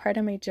 That was a part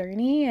of my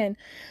journey. And,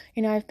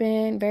 I've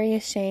been very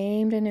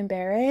ashamed and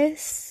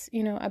embarrassed,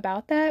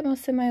 about that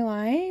most of my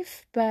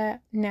life.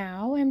 But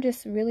now I'm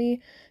just really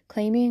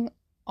claiming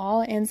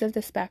all ends of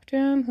the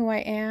spectrum, who I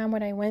am,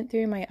 what I went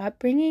through, my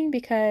upbringing,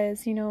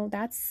 because,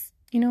 that's,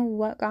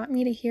 what got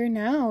me to here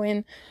now.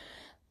 And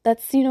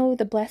that's,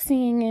 the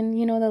blessing and,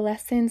 the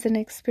lessons and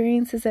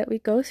experiences that we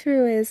go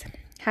through is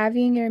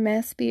having your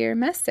mess be your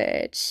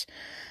message.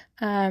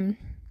 In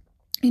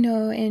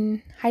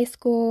high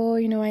school,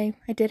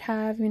 I did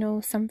have,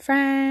 some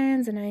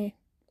friends, and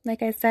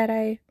like I said,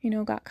 I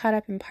got caught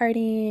up in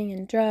partying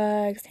and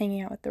drugs,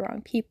 hanging out with the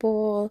wrong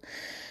people.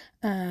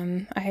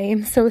 I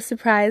am so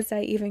surprised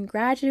I even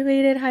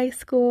graduated high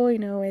school,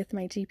 with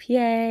my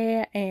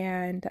GPA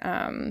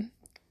and,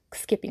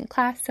 skipping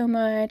class so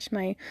much.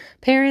 My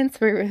parents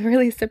were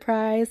really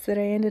surprised that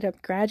I ended up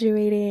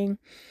graduating.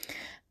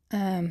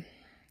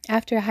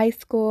 After high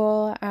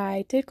school,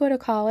 I did go to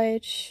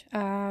college.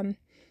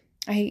 I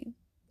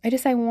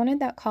wanted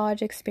that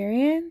college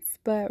experience,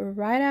 but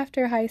right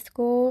after high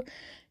school,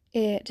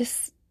 it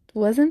just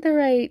wasn't the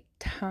right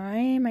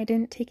time. I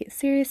didn't take it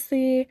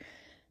seriously.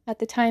 At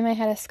the time, I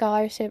had a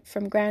scholarship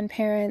from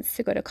grandparents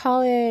to go to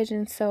college,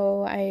 and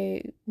so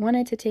I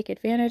wanted to take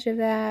advantage of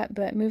that.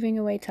 But moving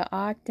away to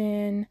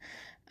Ogden,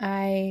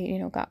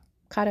 I, got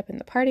caught up in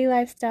the party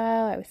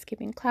lifestyle. I was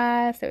skipping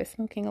class. I was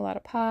smoking a lot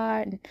of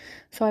pot, and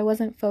so I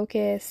wasn't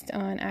focused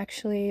on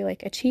actually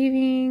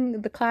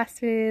achieving the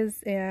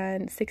classes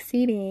and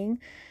succeeding.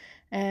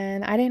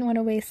 And I didn't want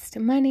to waste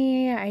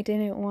money. I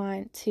didn't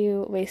want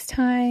to waste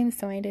time,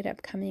 so I ended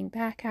up coming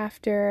back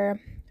after.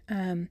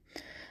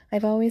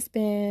 I've always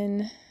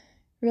been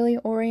really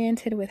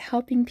oriented with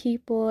helping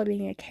people,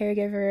 being a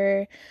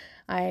caregiver.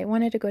 I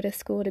wanted to go to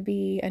school to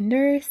be a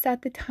nurse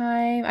at the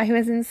time. I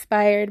was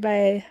inspired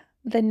by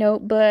The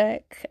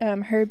Notebook,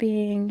 her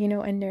being,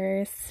 a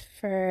nurse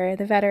for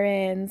the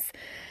veterans.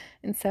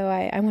 And so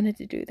I wanted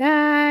to do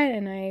that.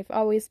 And I've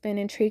always been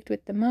intrigued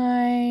with the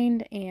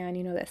mind and,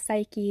 the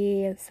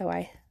psyche. And so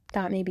I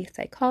thought maybe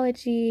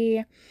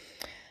psychology.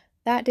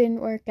 That didn't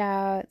work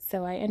out.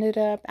 So I ended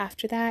up,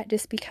 after that,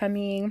 just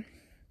becoming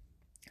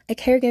a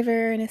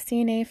caregiver and a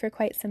CNA for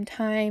quite some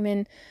time.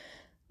 And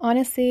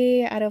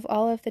honestly, out of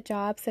all of the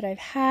jobs that I've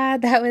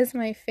had, that was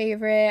my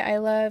favorite. I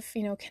love,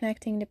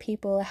 connecting to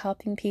people,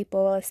 helping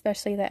people,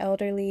 especially the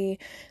elderly.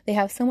 They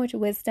have so much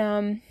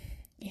wisdom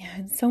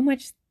and so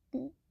much,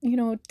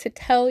 to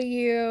tell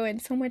you,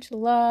 and so much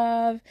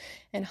love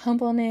and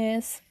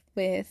humbleness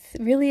with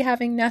really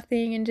having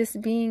nothing and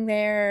just being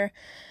there,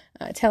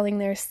 telling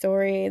their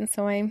story. And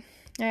so I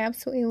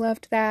absolutely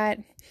loved that.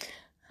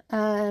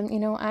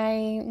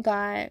 I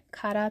got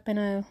caught up in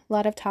a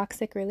lot of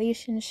toxic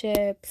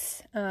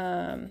relationships,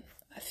 a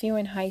few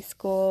in high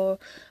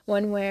school,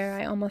 one where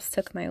I almost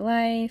took my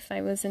life.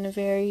 I was in a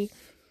very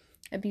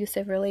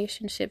abusive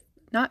relationship,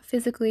 not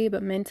physically,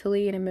 but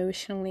mentally and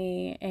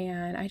emotionally,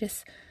 and I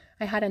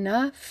had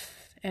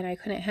enough, and I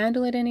couldn't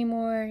handle it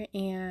anymore,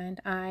 and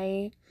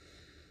I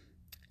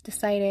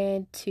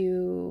decided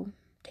to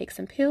take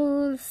some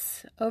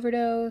pills,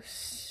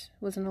 overdose,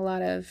 was in a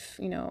lot of,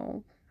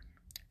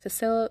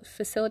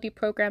 facility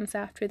programs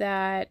after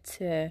that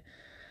to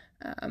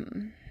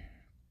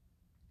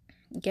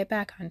get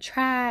back on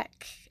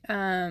track.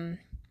 And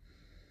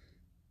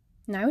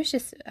I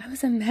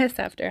was a mess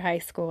after high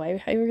school. I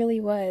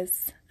really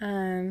was.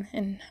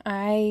 And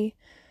I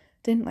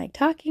didn't like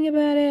talking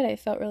about it. I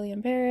felt really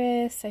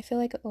embarrassed. I feel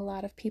like a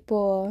lot of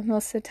people,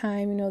 most of the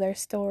time, their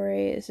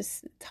story is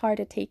it's hard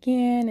to take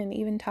in, and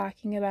even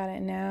talking about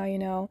it now,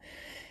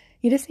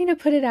 you just need to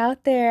put it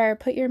out there,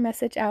 put your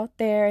message out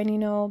there.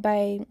 And,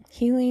 by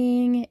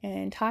healing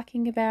and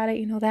talking about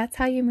it, that's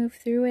how you move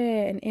through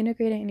it and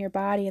integrate it in your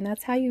body. And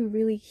that's how you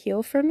really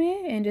heal from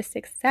it and just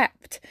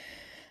accept.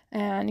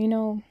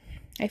 And,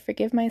 I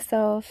forgive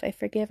myself. I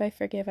forgive.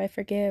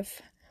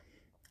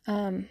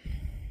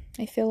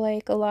 I feel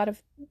like a lot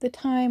of the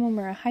time when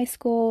we're in high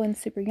school and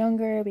super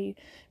younger, we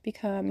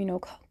become,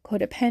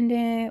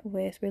 codependent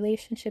with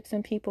relationships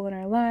and people in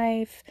our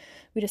life.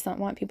 We just don't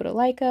want people to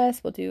like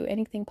us. We'll do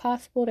anything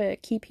possible to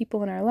keep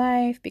people in our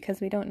life because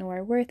we don't know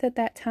our worth at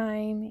that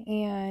time.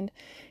 And,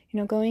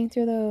 going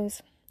through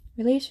those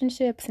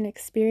relationships and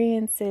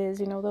experiences,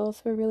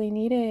 those were really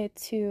needed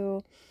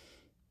to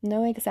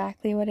know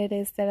exactly what it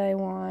is that I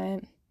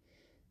want,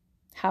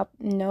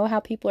 know how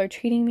people are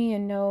treating me,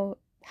 and know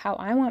how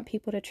I want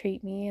people to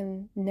treat me,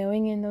 and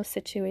knowing in those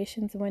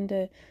situations when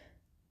to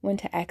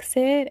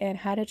exit and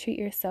how to treat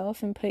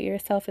yourself and put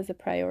yourself as a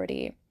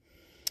priority.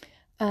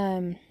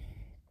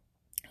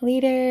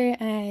 Later,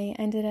 I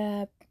ended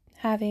up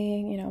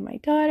having, my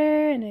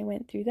daughter, and I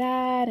went through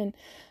that, and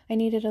I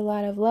needed a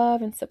lot of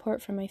love and support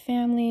from my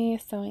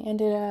family, so I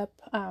ended up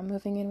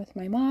moving in with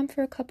my mom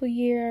for a couple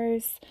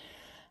years.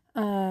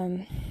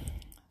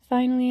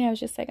 Finally, I was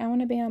just like, I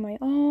want to be on my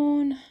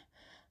own.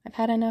 I've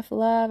had enough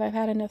love, I've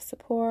had enough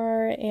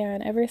support,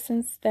 and ever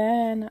since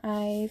then,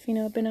 I've,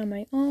 been on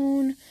my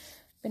own,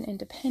 been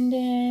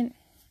independent.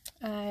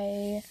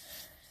 I,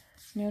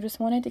 just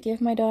wanted to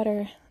give my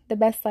daughter the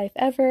best life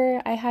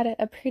ever. I had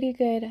a pretty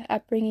good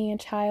upbringing in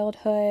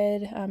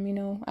childhood,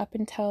 up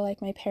until,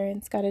 like, my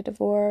parents got a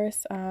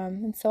divorce,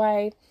 and so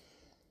I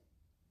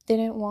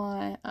didn't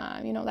want,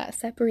 that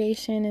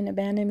separation and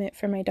abandonment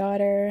for my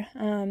daughter.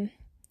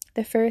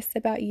 The first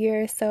about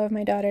year or so of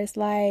my daughter's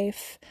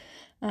life,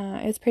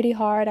 it was pretty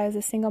hard. I was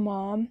a single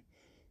mom,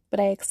 but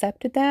I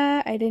accepted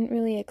that. I didn't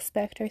really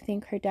expect or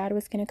think her dad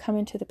was going to come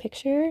into the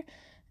picture.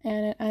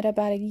 And at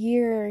about a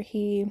year,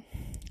 he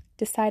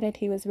decided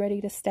he was ready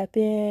to step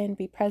in,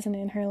 be present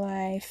in her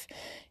life.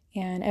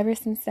 And ever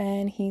since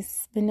then,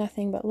 he's been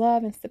nothing but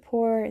love and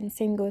support. And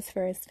same goes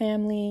for his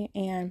family.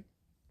 And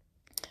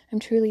I'm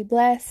truly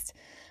blessed.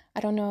 I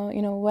don't know,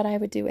 what I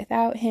would do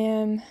without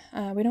him.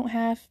 We don't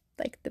have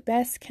like the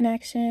best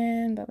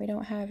connection, but we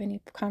don't have any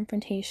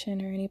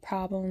confrontation or any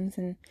problems,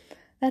 and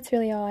that's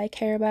really all I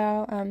care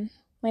about.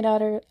 My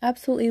daughter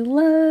absolutely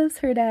loves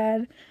her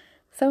dad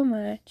so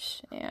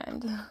much,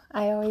 and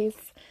I always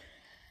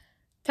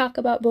talk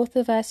about both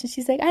of us, and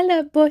she's like, I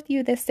love both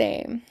you the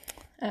same.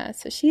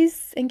 So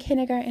she's in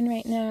kindergarten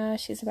right now.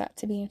 She's about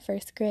to be in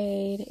first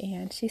grade,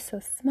 and she's so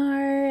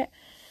smart.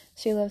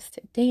 She loves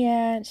to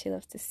dance. She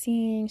loves to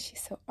sing.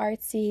 She's so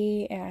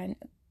artsy, and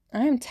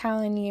I'm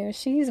telling you,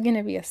 she's going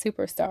to be a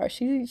superstar.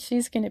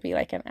 She's going to be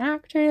like an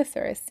actress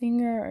or a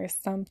singer or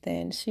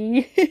something.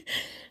 She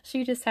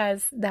just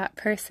has that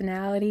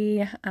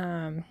personality.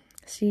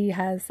 She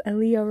has a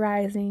Leo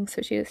rising,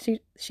 so she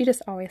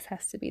just always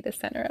has to be the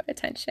center of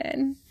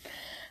attention.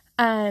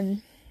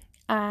 I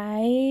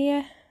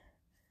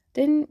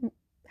didn't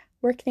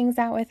work things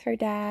out with her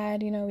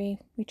dad. We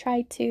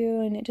tried to,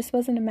 and it just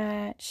wasn't a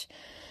match.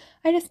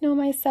 I just know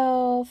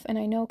myself, and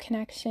I know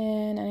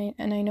connection,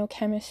 and I know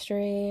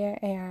chemistry,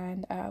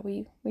 and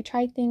we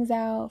tried things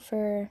out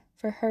for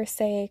her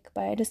sake,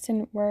 but it just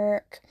didn't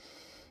work.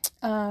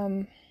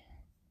 I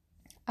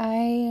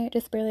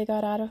just barely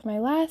got out of my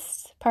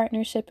last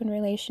partnership and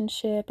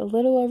relationship a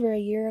little over a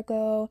year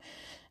ago,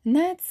 and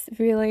that's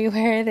really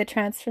where the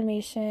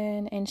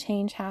transformation and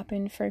change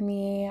happened for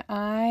me.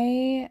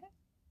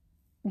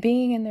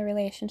 Being in the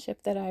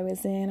relationship that I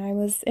was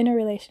in a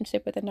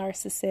relationship with a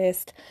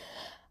narcissist.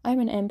 I'm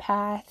an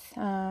empath.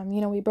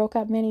 We broke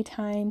up many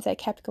times. I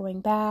kept going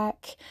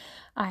back.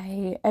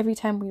 Every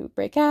time we would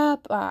break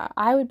up,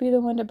 I would be the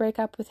one to break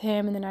up with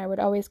him, and then I would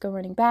always go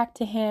running back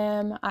to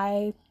him.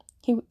 I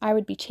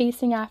would be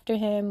chasing after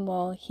him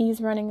while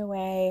he's running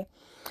away.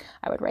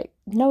 I would write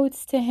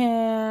notes to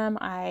him.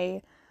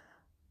 I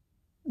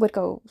would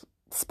go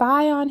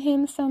spy on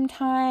him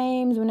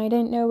sometimes when I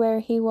didn't know where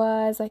he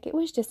was. Like, it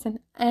was just an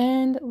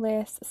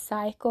endless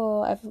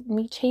cycle of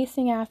me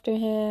chasing after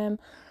him,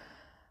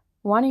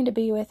 wanting to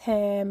be with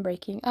him,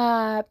 breaking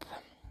up,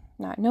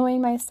 not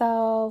knowing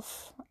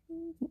myself.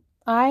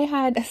 I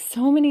had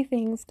so many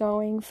things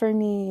going for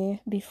me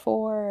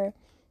before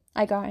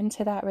I got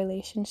into that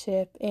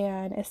relationship,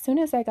 and as soon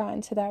as I got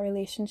into that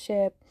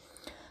relationship,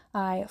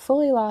 I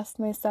fully lost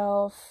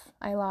myself.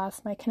 I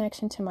lost my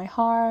connection to my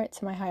heart,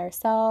 to my higher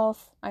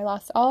self. I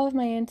lost all of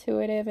my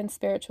intuitive and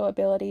spiritual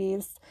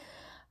abilities.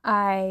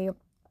 I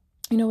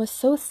was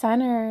so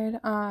centered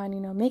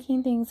on,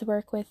 making things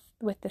work with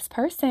this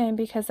person,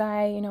 because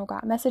I,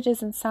 got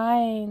messages and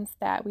signs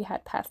that we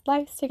had past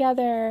lives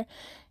together,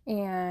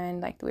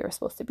 and like we were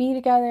supposed to be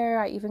together.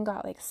 I even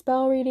got like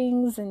spell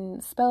readings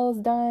and spells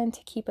done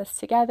to keep us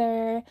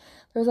together.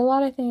 There was a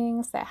lot of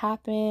things that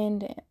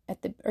happened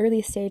at the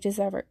early stages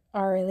of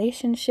our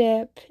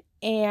relationship,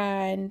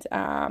 and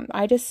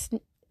I just,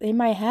 in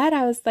my head,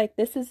 I was like,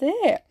 this is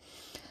it.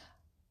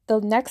 The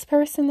next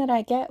person that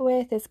I get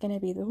with is going to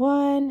be the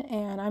one,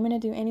 and I'm going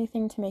to do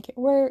anything to make it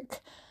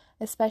work,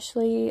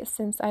 especially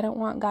since I don't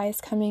want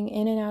guys coming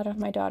in and out of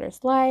my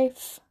daughter's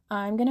life.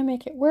 I'm going to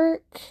make it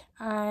work.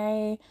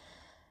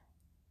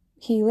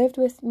 He lived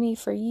with me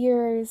for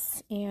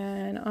years,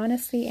 and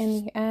honestly,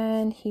 in the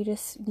end, he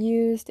just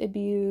used,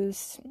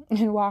 abused,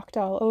 and walked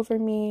all over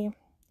me.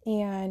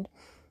 And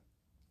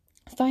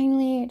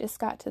finally, it just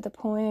got to the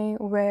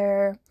point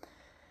where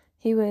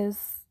he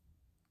was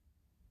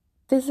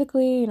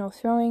physically,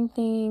 throwing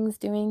things,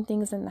 doing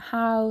things in the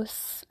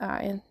house,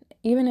 and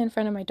even in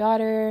front of my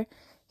daughter.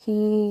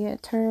 He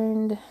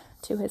turned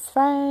to his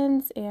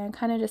friends and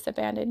kind of just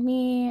abandoned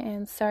me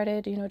and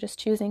started, just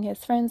choosing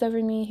his friends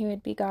over me. He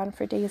would be gone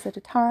for days at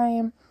a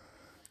time.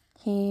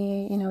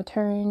 He,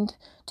 turned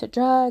to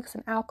drugs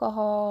and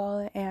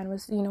alcohol and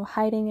was,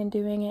 hiding and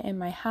doing it in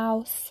my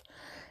house.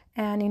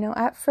 And,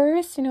 at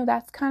first,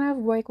 that's kind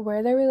of like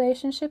where the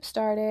relationship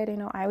started.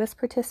 I was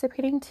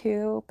participating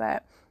too,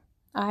 but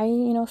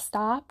I,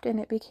 stopped, and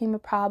it became a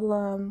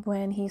problem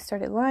when he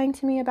started lying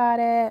to me about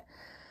it,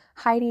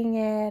 hiding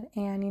it,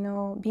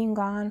 and, being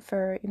gone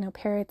for,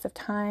 periods of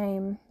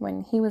time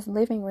when he was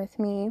living with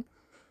me.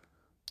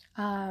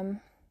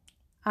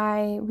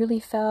 I really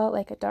felt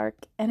like a dark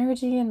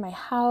energy in my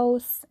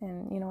house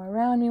and,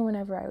 around me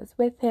whenever I was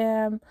with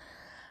him.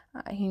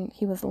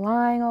 He was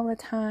lying all the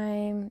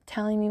time,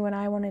 telling me what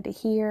I wanted to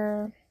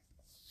hear.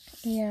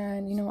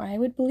 And, I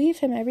would believe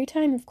him every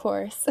time, of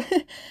course,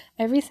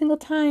 every single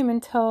time,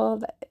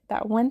 until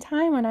that one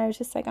time when I was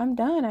just like, I'm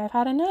done. I've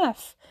had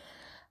enough.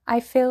 I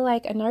feel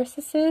like a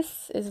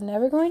narcissist is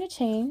never going to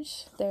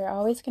change. They're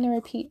always going to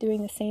repeat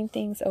doing the same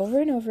things over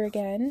and over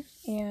again.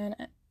 And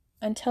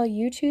until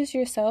you choose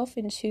yourself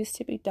and choose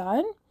to be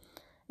done,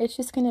 it's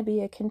just going to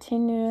be a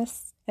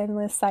continuous,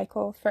 endless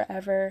cycle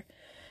forever.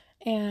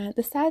 And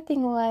the sad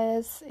thing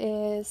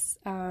is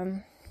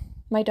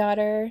my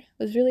daughter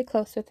was really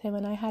close with him,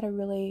 and I had a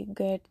really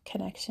good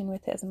connection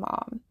with his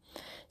mom.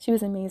 She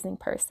was an amazing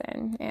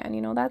person.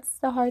 And, that's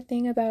the hard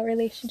thing about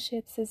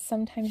relationships, is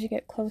sometimes you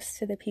get close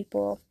to the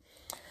people.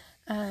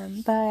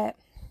 But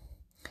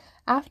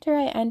after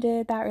I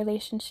ended that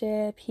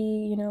relationship,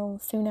 he,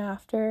 soon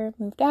after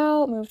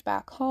moved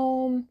back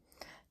home.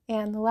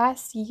 And the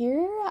last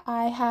year,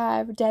 I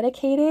have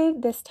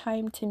dedicated this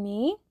time to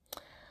me.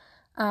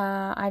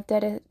 I've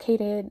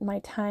dedicated my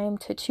time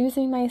to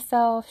choosing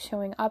myself,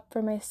 showing up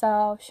for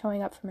myself,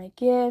 showing up for my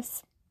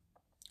gifts,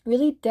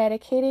 really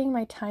dedicating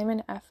my time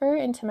and effort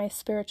into my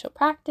spiritual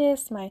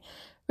practice, my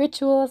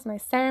rituals, my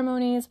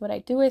ceremonies, what I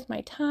do with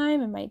my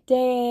time and my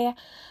day.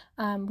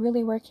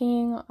 Really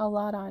working a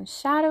lot on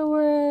shadow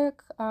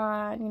work,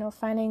 on,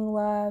 finding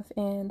love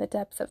in the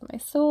depths of my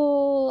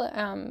soul,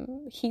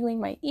 healing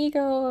my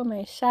ego,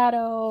 my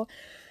shadow,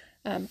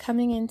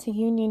 coming into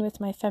union with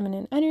my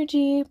feminine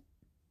energy.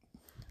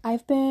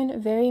 I've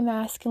been very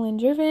masculine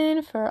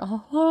driven for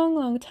a long,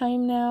 long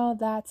time now.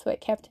 That's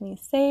what kept me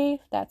safe.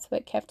 That's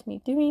what kept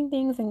me doing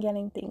things and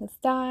getting things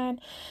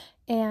done.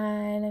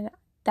 And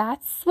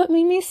that's what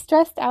made me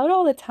stressed out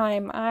all the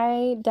time.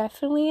 I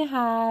definitely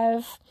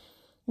have,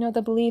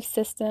 the belief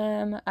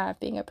system of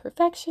being a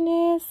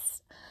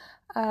perfectionist,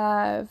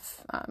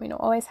 of,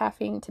 always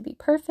having to be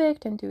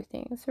perfect and do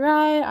things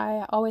right.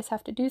 I always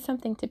have to do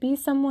something to be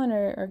someone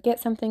or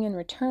get something in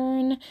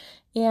return.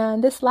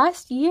 And this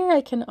last year, I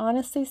can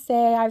honestly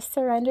say I've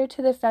surrendered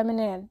to the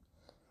feminine.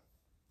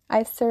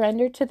 I've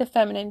surrendered to the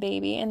feminine,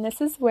 baby. And this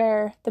is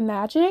where the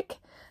magic,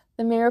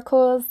 the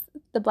miracles,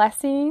 the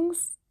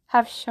blessings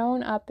have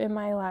shown up in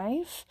my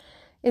life,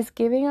 is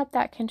giving up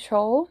that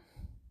control,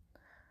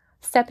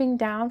 stepping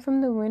down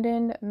from the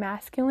wounded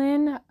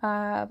masculine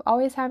of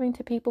always having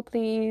to people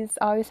please,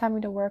 always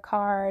having to work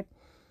hard,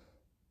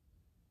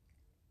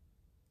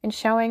 and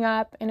showing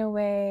up in a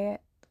way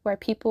where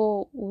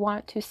people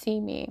want to see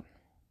me.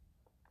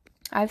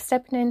 I've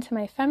stepped into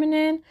my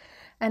feminine,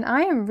 and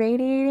I am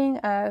radiating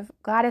of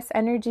goddess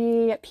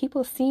energy.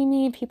 People see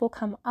me, people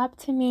come up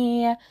to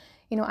me.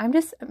 I'm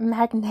just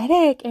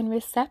magnetic and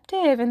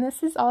receptive, and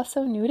this is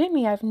also new to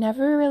me. I've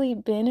never really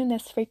been in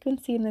this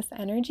frequency, in this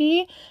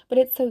energy, but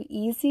it's so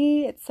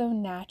easy, it's so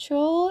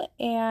natural,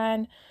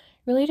 and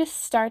really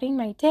just starting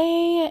my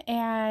day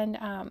and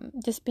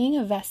just being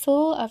a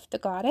vessel of the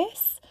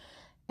goddess,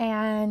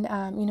 and,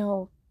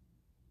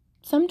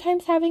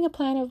 sometimes having a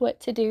plan of what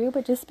to do,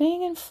 but just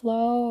being in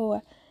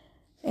flow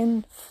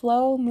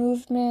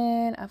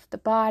movement of the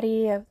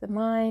body, of the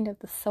mind, of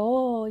the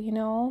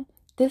soul.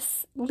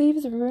 This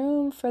leaves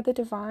room for the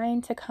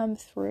divine to come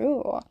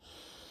through.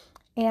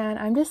 And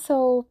I'm just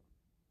so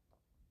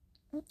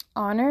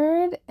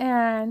honored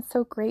and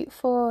so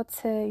grateful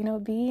to,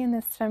 be in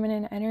this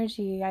feminine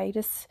energy. I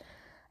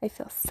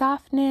feel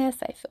softness,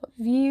 I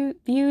feel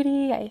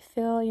beauty, I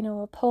feel,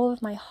 a pull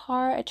of my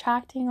heart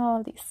attracting all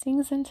of these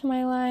things into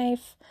my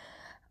life.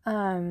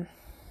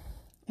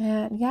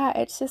 And yeah,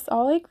 it's just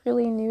all like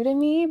really new to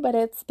me, but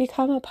it's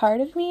become a part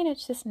of me, and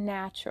it's just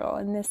natural.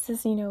 And this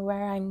is,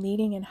 where I'm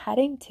leading and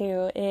heading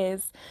to,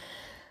 is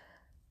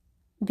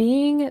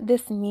being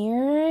this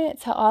mirror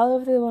to all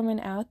of the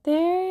women out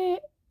there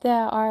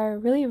that are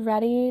really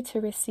ready to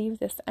receive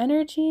this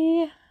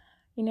energy.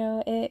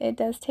 It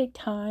does take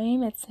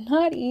time. It's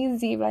not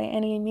easy by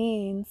any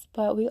means,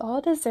 but we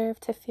all deserve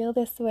to feel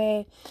this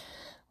way.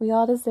 We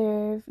all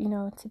deserve,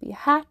 to be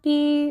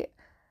happy,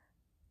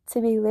 to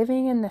be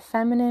living in the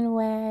feminine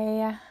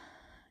way,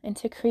 and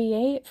to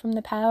create from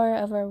the power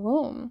of our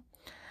womb.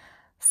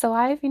 So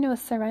I've,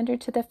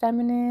 surrendered to the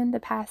feminine the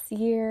past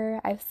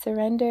year. I've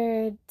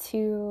surrendered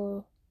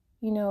to,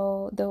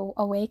 the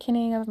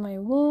awakening of my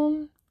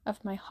womb.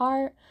 of my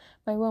heart,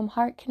 my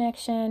womb-heart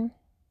connection,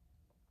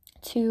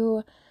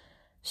 to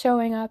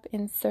showing up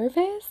in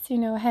service,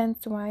 hence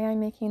why I'm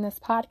making this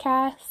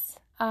podcast.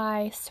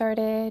 I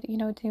started,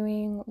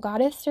 doing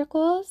goddess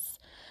circles.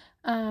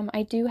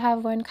 I do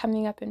have one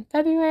coming up in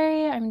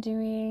February. I'm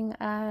doing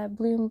a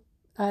bloom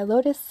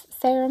lotus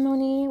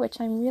ceremony,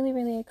 which I'm really,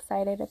 really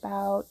excited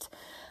about.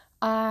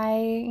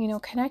 I,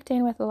 connect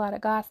in with a lot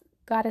of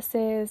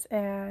goddesses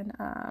and,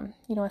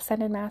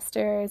 ascended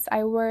masters.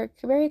 I work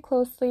very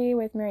closely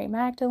with Mary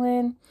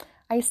Magdalene,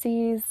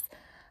 Isis.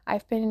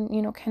 I've been,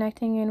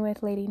 connecting in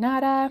with Lady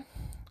Nada.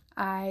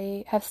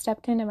 I have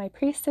stepped into my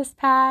priestess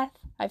path.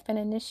 I've been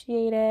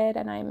initiated,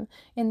 and I'm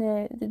in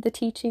the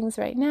teachings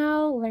right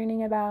now,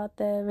 learning about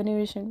the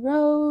Venusian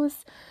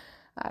rose,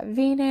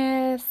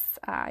 Venus,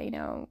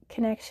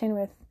 connection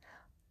with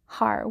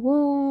heart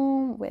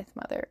womb, with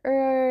Mother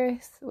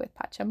Earth, with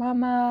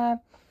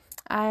Pachamama.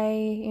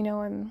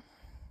 I'm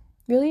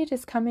really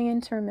just coming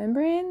into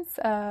remembrance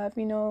of,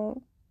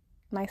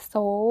 my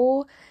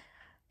soul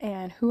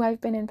and who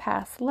I've been in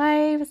past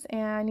lives.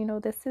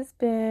 And, this has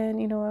been,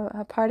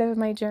 a part of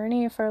my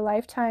journey for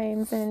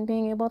lifetimes, and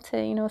being able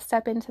to,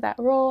 step into that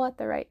role at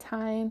the right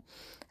time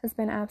has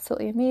been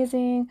absolutely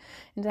amazing.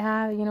 And to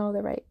have,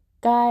 the right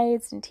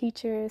guides and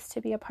teachers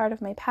to be a part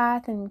of my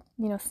path and,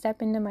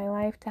 step into my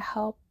life to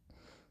help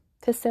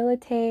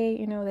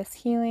facilitate, this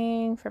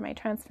healing for my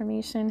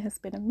transformation has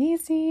been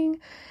amazing.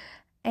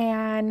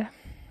 And,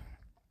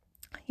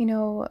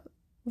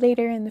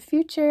 later in the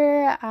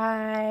future,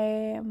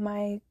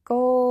 my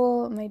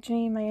goal, my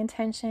dream, my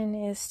intention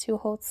is to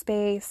hold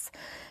space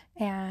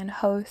and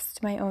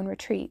host my own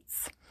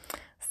retreats.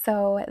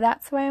 So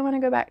that's why I want to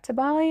go back to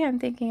Bali. I'm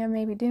thinking of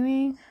maybe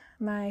doing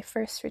my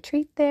first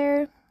retreat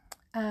there.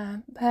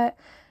 But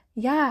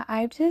yeah,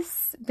 I've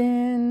just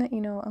been,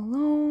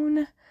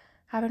 alone.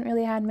 Haven't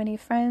really had many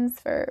friends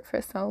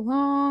for so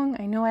long.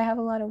 I know I have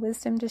a lot of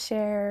wisdom to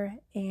share,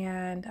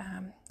 and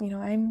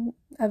I'm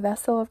a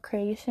vessel of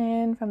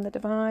creation from the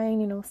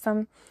divine.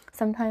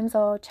 Sometimes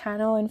I'll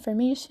channel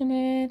information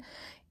in,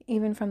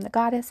 even from the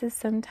goddesses.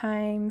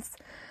 Sometimes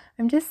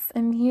I'm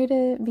here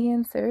to be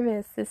in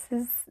service.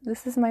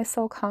 This is my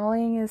soul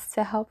calling, is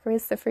to help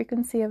raise the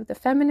frequency of the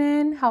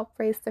feminine, help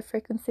raise the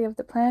frequency of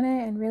the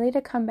planet, and really to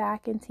come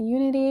back into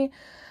unity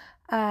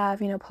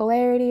of,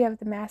 polarity of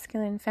the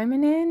masculine and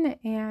feminine,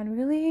 and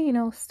really,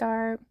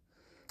 start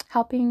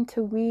helping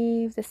to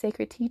weave the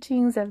sacred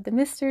teachings of the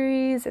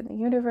mysteries and the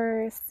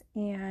universe,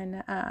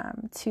 and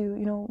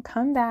to,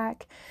 come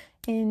back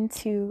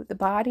into the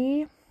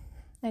body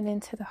and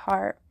into the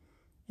heart,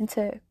 and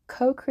to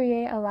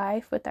co-create a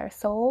life with our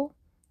soul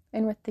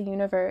and with the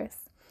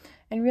universe.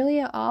 And really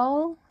it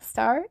all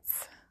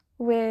starts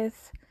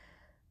with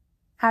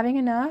having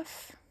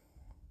enough,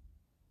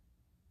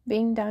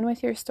 being done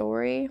with your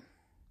story,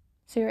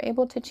 so you're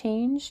able to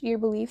change your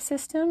belief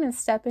system and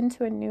step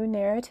into a new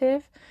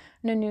narrative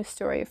and a new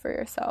story for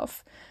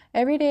yourself.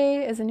 Every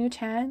day is a new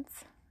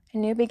chance, a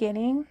new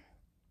beginning,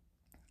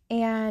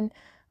 and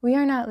we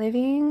are not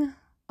living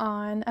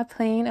on a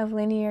plane of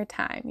linear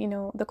time.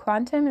 The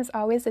quantum is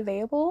always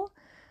available.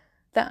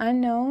 The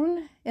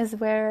unknown is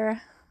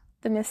where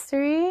the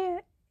mystery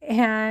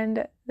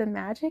and the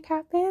magic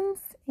happens,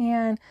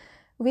 and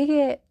we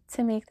get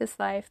to make this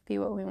life be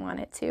what we want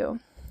it to.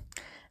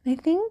 And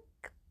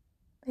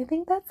I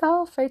think that's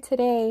all for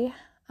today.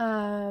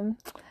 Again,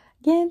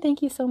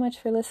 thank you so much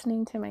for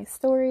listening to my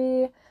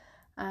story.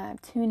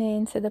 Tune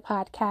in to the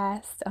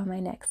podcast on my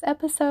next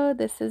episode.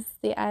 This is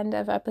the end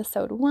of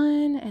episode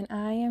 1, and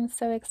I am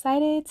so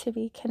excited to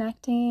be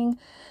connecting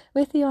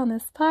with you on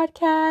this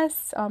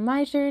podcast, on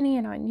my journey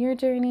and on your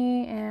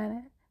journey.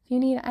 And if you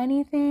need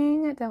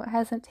anything, don't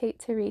hesitate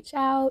to reach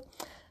out.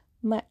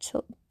 Much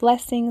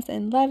blessings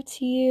and love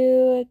to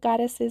you,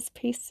 goddesses,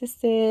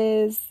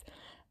 priestesses.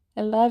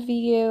 I love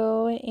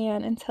you,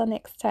 and until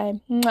next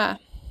time, mwah.